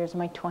later years,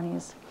 my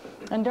 20s.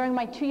 And during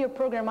my 2-year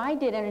program, I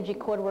did energy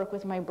cord work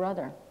with my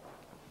brother.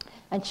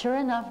 And sure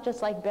enough,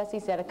 just like Bessie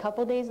said, a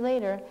couple days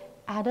later,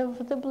 out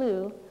of the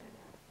blue,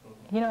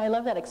 you know, I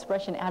love that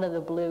expression, out of the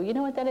blue. You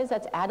know what that is?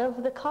 That's out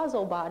of the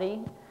causal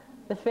body,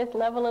 the 5th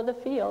level of the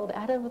field,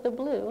 out of the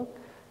blue,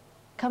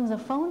 comes a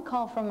phone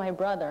call from my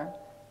brother,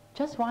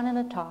 just wanting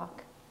to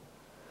talk.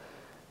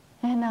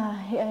 And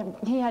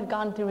he had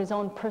gone through his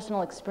own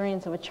personal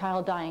experience of a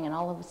child dying and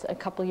all of us a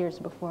couple years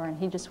before, and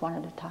he just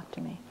wanted to talk to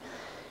me.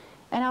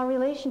 And our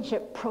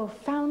relationship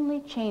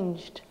profoundly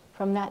changed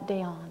from that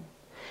day on.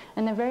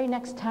 And the very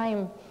next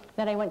time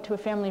that I went to a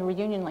family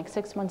reunion, like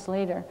 6 months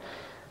later,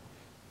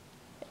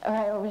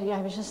 I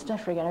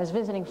was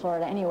visiting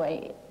Florida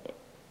anyway.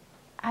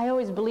 I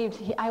always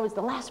believed I was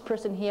the last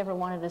person he ever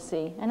wanted to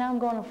see. And now I'm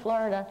going to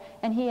Florida,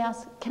 and he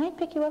asked, can I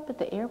pick you up at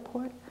the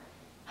airport?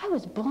 I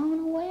was blown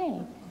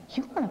away.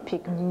 You want to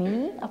pick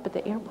me up at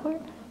the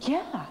airport?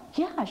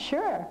 Yeah,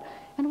 sure.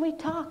 And we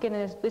talk, and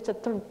it's a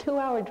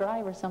 2-hour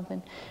drive or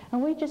something.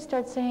 And we just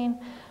start saying,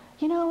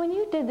 you know, when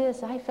you did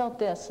this, I felt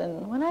this,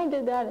 and when I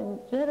did that, and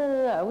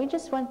da-da-da-da. We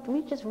just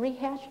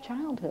rehashed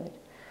childhood.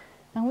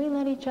 And we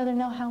let each other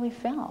know how we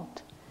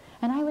felt.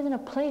 And I was in a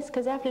place,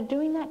 because after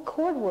doing that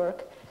cord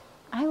work,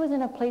 I was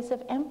in a place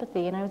of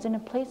empathy, and I was in a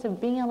place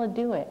of being able to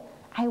do it.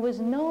 I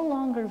was no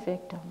longer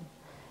victim.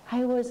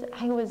 I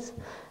was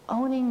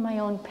owning my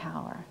own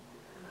power.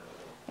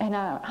 And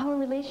our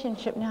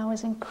relationship now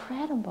is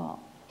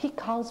incredible. He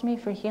calls me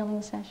for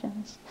healing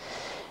sessions.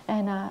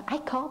 And I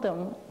called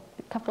him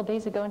a couple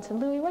days ago and said,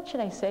 Louis, what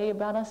should I say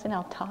about us in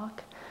our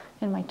talk,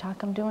 in my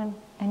talk I'm doing?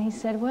 And he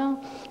said,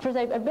 well, first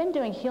I've been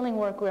doing healing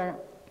work where,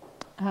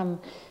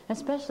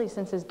 especially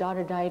since his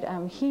daughter died,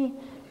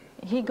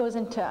 he goes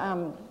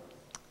into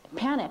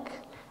panic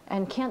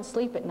and can't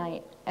sleep at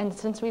night. And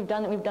since we've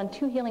done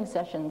 2 healing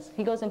sessions,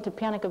 he goes into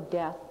panic of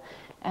death.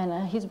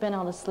 And he's been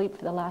able to sleep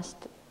for the last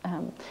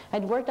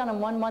I'd worked on him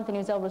 1 month, and he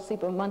was able to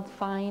sleep a month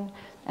fine,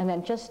 and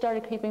then just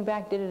started creeping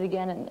back, did it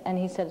again, and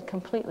he said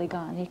completely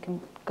gone. He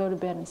can go to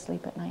bed and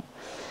sleep at night.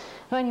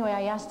 So anyway,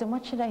 I asked him,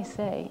 what should I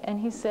say? And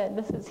he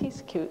said,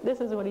 he's cute. This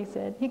is what he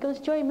said. He goes,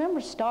 Joy, remember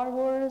Star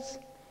Wars?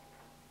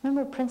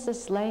 Remember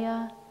Princess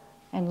Leia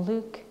and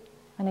Luke?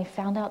 And they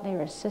found out they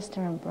were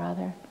sister and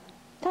brother?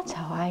 That's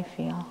how I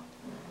feel.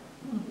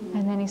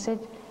 And then he said,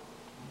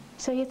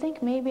 so you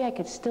think maybe I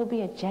could still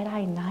be a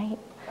Jedi Knight?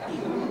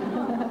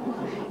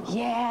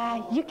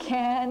 Yeah, you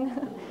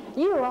can.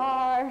 You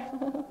are.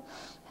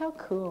 How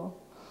cool.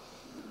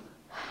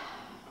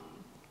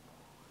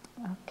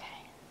 Okay.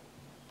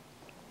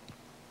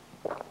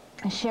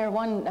 I share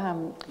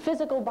one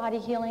physical body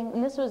healing,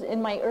 and this was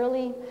in my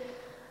early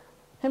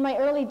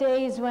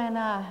days when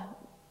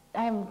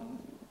I'm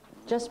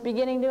just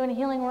beginning doing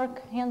healing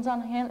work,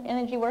 hands-on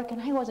energy work,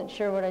 and I wasn't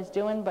sure what I was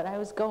doing, but I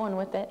was going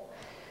with it.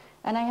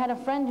 And I had a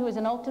friend who was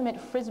an ultimate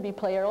Frisbee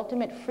player.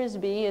 Ultimate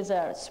Frisbee is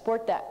a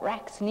sport that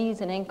racks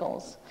knees and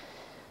ankles.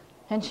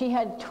 And she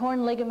had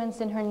torn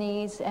ligaments in her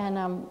knees,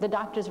 and the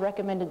doctors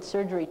recommended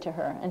surgery to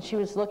her, and she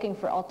was looking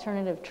for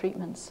alternative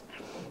treatments.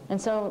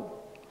 And so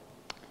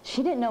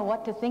she didn't know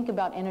what to think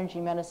about energy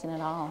medicine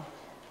at all.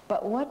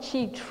 But what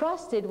she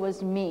trusted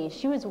was me.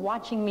 She was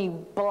watching me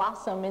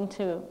blossom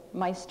into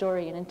my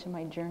story and into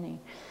my journey.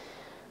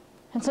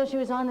 And so she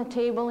was on the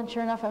table, and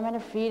sure enough, I'm at her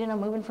feet, and I'm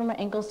moving from her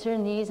ankles to her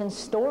knees, and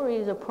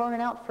stories are pouring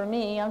out for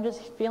me. I'm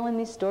just feeling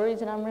these stories,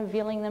 and I'm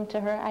revealing them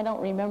to her. I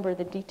don't remember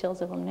the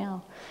details of them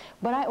now.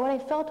 But what I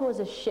felt was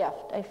a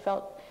shift. I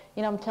felt,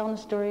 you know, I'm telling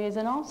the stories,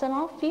 and all of a sudden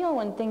I'll feel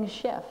when things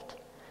shift.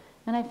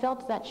 And I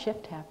felt that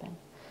shift happen.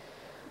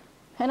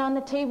 And on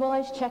the table, I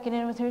was checking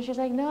in with her. She's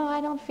like, no,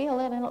 I don't feel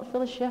it. I don't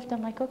feel a shift.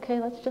 I'm like, okay,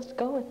 let's just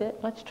go with it.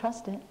 Let's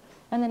trust it.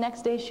 And the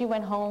next day, she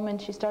went home,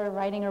 and she started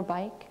riding her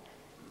bike.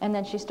 And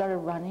then she started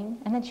running,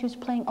 and then she was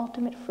playing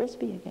ultimate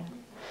Frisbee again.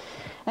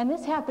 And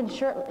this happened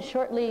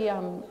shortly,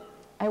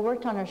 I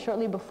worked on her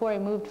shortly before I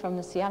moved from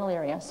the Seattle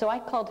area. So I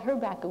called her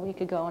back a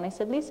week ago, and I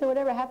said, Lisa,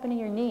 whatever happened to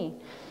your knee?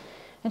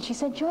 And she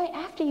said, Joy,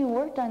 after you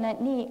worked on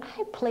that knee,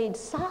 I played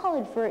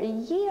solid for a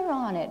year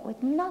on it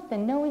with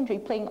nothing, no injury,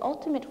 playing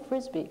ultimate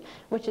Frisbee,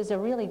 which is a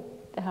really,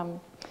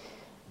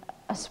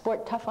 a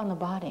sport tough on the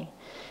body.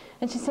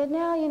 And she said,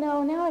 now, you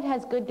know, now it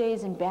has good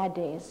days and bad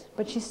days,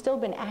 but she's still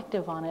been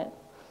active on it.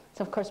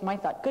 So, of course, my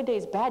thought, good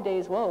days, bad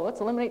days, whoa, let's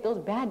eliminate those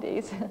bad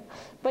days.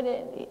 But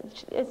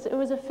it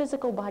was a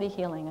physical body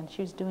healing, and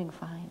she was doing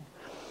fine.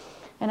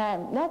 And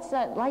that's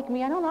like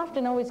me, I don't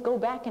often always go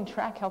back and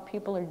track how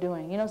people are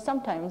doing. You know,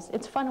 sometimes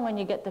it's fun when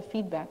you get the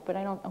feedback, but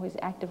I don't always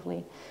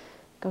actively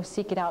go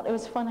seek it out. It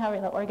was fun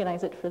having to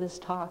organize it for this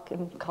talk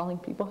and calling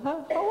people,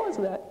 how was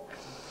that?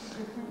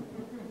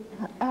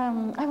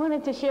 I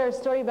wanted to share a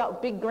story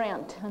about Big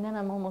Grant, and then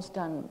I'm almost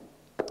done.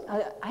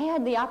 I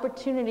had the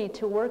opportunity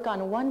to work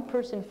on one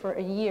person for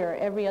a year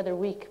every other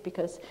week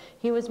because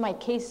he was my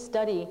case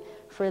study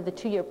for the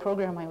 2-year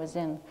program I was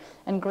in.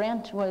 And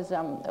Grant was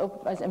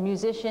a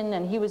musician,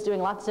 and he was doing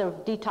lots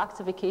of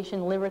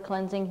detoxification, liver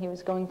cleansing. He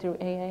was going through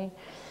AA.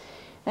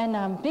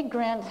 And Big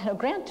Grant,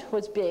 Grant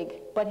was big,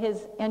 but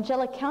his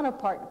angelic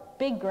counterpart,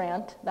 Big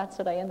Grant, that's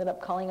what I ended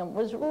up calling him,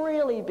 was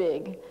really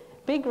big.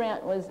 Big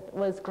Grant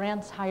was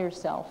Grant's higher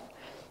self.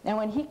 And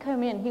when he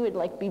come in, he would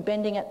like be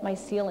bending at my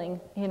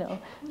ceiling, you know,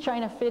 trying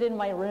to fit in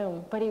my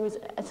room. But he was,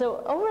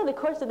 so over the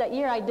course of that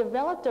year, I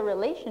developed a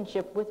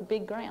relationship with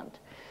Big Grant.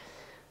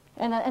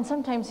 And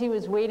sometimes he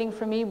was waiting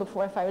for me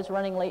before, if I was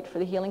running late for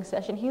the healing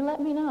session, he let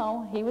me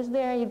know. He was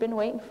there, he'd been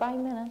waiting 5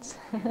 minutes.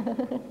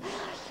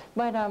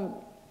 But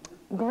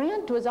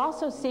Grant was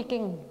also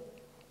seeking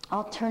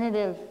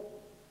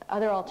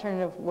other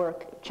alternative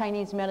work,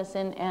 Chinese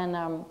medicine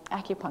and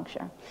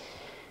acupuncture.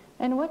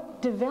 And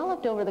what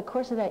developed over the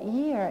course of that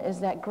year is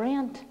that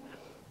Grant,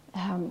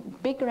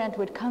 Big Grant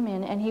would come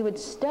in and he would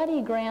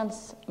study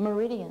Grant's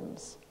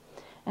meridians.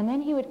 And then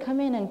he would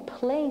come in and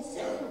place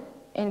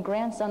in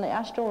Grant's, on the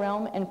astral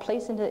realm, and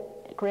place into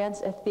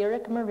Grant's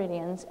etheric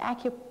meridians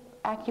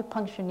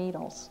acupuncture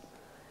needles.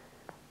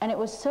 And it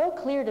was so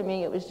clear to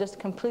me, it was just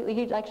completely,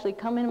 he'd actually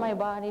come in my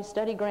body,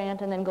 study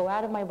Grant, and then go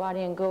out of my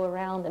body and go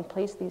around and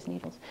place these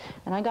needles.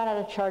 And I got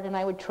out a chart and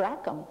I would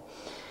track them.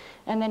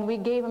 And then we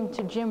gave him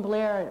to Jim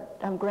Blair,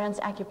 Grant's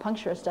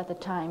acupuncturist at the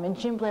time. And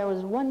Jim Blair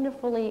was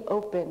wonderfully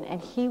open,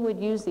 and he would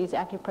use these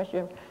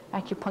acupuncture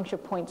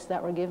points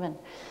that were given.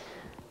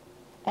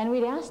 And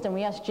we asked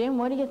Jim,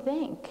 what do you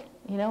think?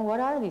 You know,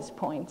 what are these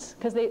points?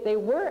 Because they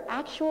were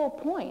actual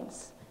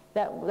points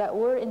that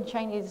were in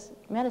Chinese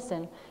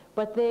medicine,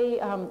 but they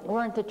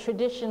weren't the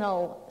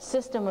traditional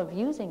system of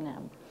using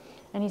them.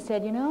 And he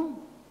said, you know,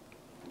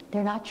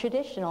 they're not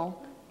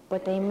traditional,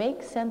 but they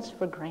make sense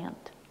for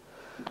Grant.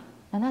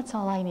 And that's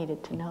all I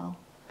needed to know.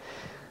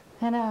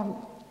 And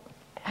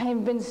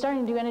I've been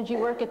starting to do energy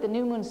work at the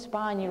New Moon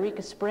Spa in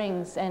Eureka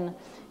Springs, and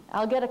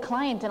I'll get a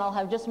client and I'll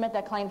have just met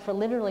that client for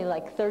literally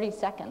like 30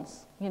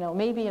 seconds, you know,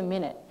 maybe a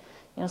minute.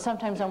 You know,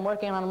 sometimes I'm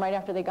working on them right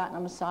after they gotten a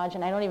massage,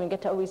 and I don't even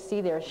get to always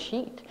see their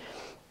sheet,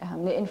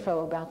 the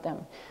info about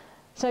them.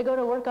 So I go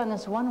to work on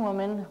this one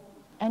woman,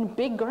 and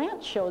Big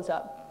Grant shows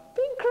up.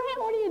 Grant,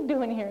 what are you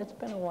doing here? It's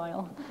been a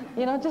while.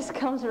 You know, just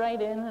comes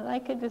right in, and I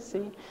could just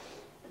see.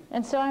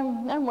 And so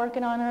I'm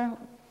working on her,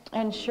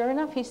 and sure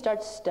enough, he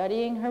starts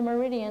studying her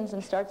meridians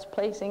and starts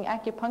placing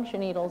acupuncture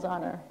needles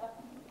on her.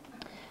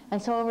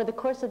 And so over the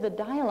course of the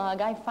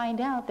dialogue, I find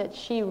out that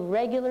she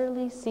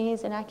regularly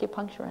sees an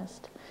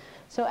acupuncturist.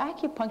 So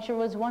acupuncture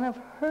was one of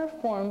her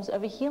forms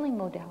of a healing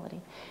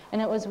modality,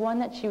 and it was one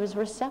that she was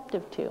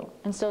receptive to.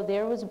 And so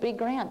there was Big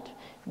Grant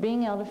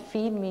being able to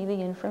feed me the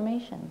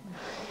information.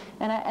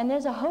 And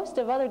there's a host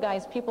of other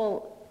guys,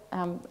 people,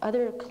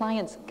 other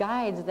clients'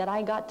 guides that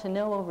I got to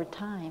know over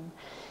time.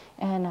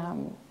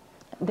 And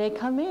they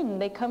come in,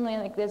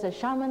 like there's a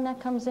shaman that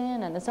comes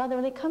in, and this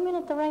other, they come in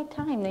at the right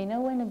time. They know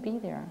when to be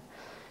there.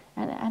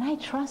 And I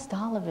trust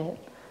all of it.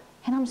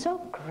 And I'm so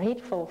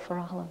grateful for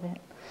all of it.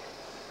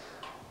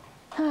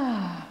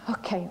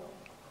 Okay,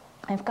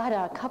 I've got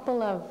a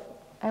couple of,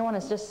 I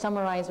want to just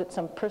summarize with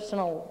some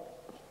personal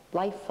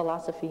life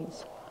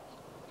philosophies.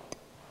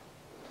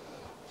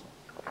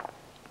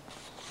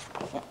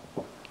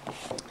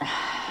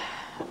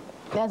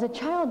 As a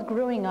child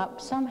growing up,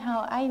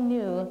 somehow I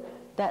knew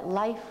that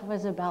life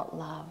was about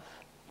love.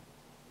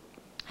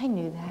 I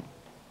knew that.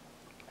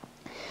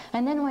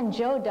 And then when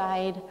Joe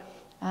died,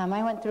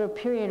 I went through a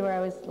period where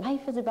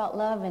life is about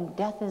love and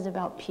death is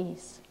about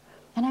peace.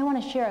 And I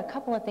want to share a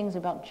couple of things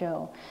about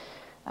Joe.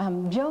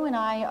 Joe and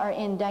I are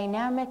in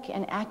dynamic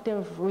and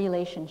active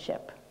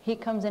relationship. He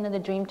comes into the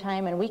dream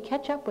time and we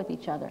catch up with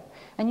each other.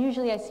 And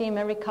usually I see him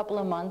every couple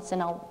of months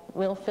and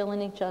we'll fill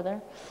in each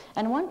other.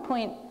 And at one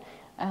point,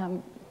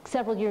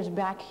 several years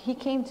back, he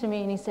came to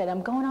me and he said,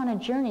 I'm going on a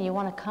journey, you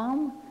want to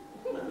come?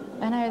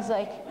 And I was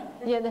like,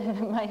 yeah,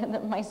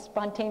 my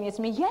spontaneous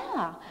me,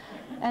 yeah.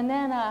 And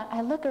then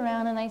I look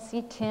around and I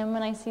see Tim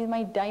and I see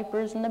my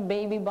diapers and the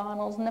baby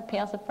bottles and the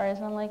pacifiers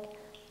and I'm like,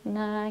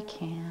 nah, I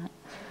can't.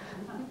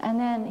 And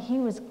then he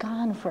was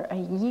gone for a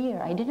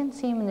year. I didn't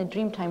see him in the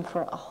dream time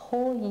for a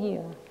whole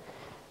year.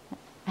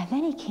 And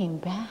then he came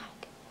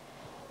back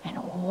and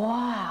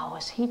wow,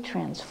 was he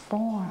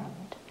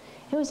transformed.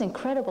 It was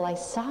incredible. I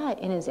saw it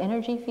in his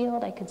energy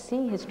field. I could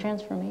see his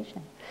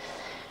transformation.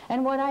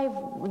 And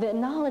the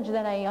knowledge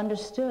that I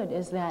understood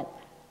is that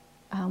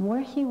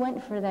where he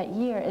went for that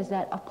year is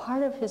that a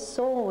part of his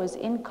soul was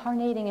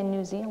incarnating in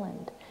New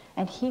Zealand,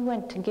 and he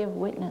went to give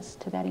witness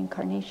to that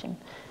incarnation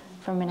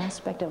from an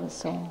aspect of his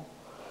soul.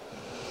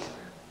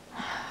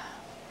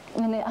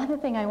 And the other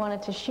thing I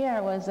wanted to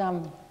share was,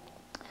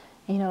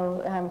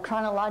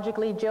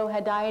 chronologically, Joe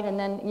had died, and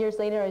then years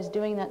later I was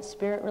doing that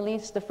spirit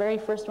release, the very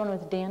first one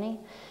with Danny.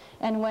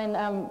 And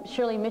when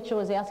Shirley Mitchell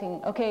was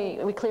asking,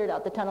 okay, we cleared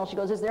out the tunnel, she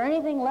goes, is there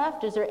anything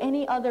left? Is there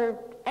any other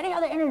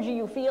energy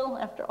you feel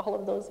after all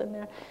of those in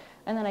there?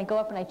 And then I go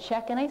up and I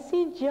check, and I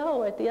see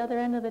Joe at the other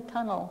end of the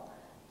tunnel.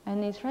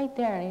 And he's right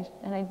there,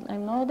 and I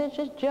know that's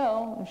just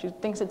Joe. And she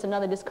thinks it's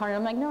another discarnate.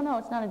 I'm like, no,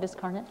 it's not a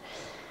discarnate.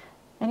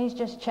 And he's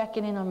just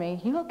checking in on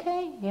me. You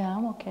okay? Yeah,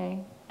 I'm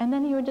okay. And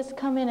then he would just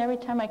come in every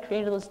time I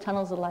created those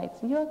tunnels of lights.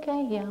 You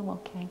okay? Yeah, I'm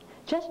okay.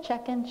 Just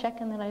checking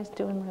that I was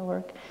doing my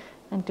work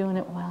and doing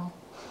it well.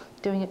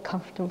 Doing it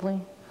comfortably.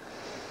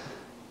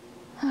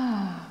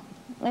 And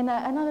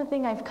another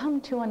thing I've come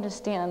to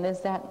understand is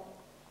that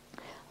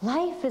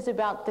life is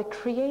about the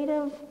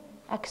creative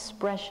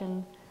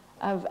expression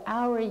of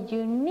our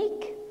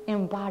unique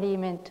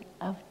embodiment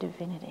of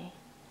divinity.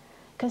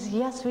 Because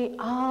yes, we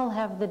all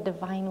have the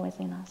divine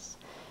within us.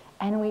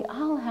 And we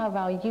all have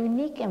our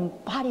unique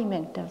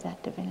embodiment of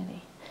that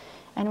divinity.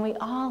 And we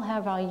all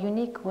have our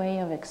unique way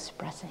of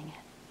expressing it.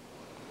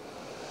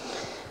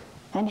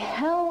 And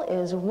hell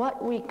is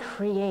what we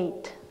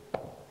create.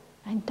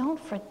 And don't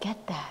forget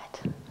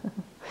that.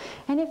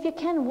 And if you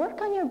can,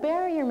 work on your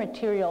barrier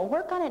material.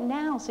 Work on it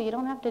now so you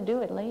don't have to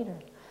do it later.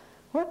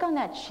 Work on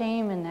that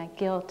shame and that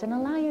guilt and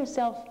allow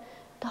yourself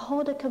to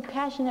hold a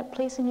compassionate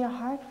place in your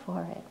heart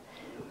for it.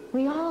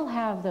 We all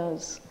have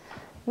those.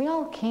 We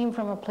all came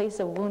from a place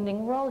of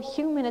wounding. We're all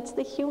human. It's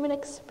the human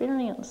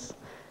experience.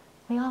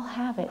 We all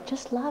have it.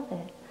 Just love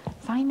it.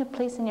 Find a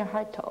place in your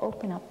heart to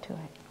open up to it.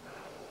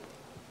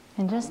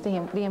 And just the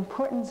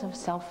importance of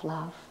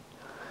self-love.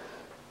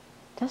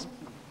 Just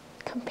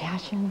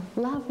compassion.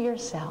 Love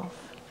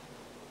yourself.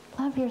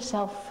 Love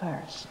yourself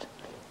first.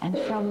 And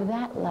from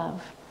that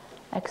love,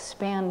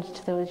 expand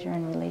to those you're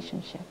in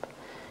relationship.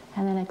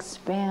 And then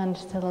expand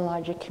to the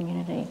larger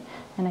community.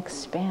 And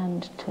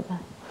expand to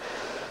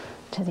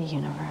the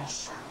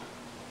universe.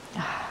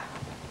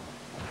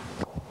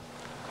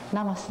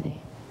 Namaste.